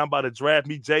 lineups, and I'm about to draft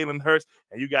me Jalen Hurts,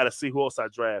 and you got to see who else I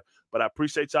draft. But I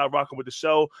appreciate y'all rocking with the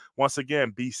show. Once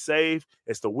again, be safe.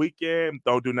 It's the weekend.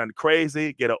 Don't do nothing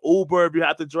crazy. Get an Uber if you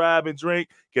have to drive and drink.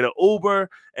 Get an Uber,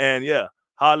 and, yeah,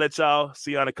 holla at y'all.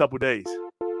 See y'all in a couple days.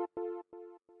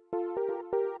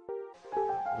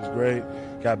 It was great,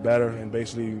 got better, and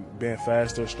basically being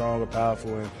faster, stronger,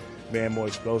 powerful, and being more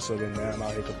explosive, and now I'm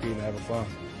out here competing and having fun.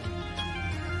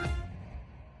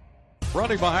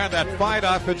 Running behind that fine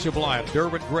offensive line,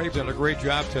 Derwin Graves did a great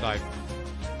job tonight.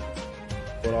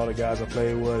 With all the guys I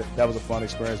played with, that was a fun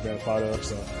experience being a part of,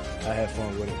 so I had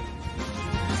fun with it.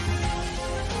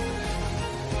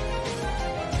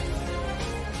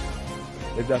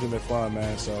 It's definitely been fun,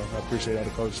 man, so I appreciate all the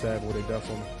coaching staff and what they've done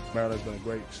for me. Maryland's been a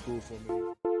great school for me.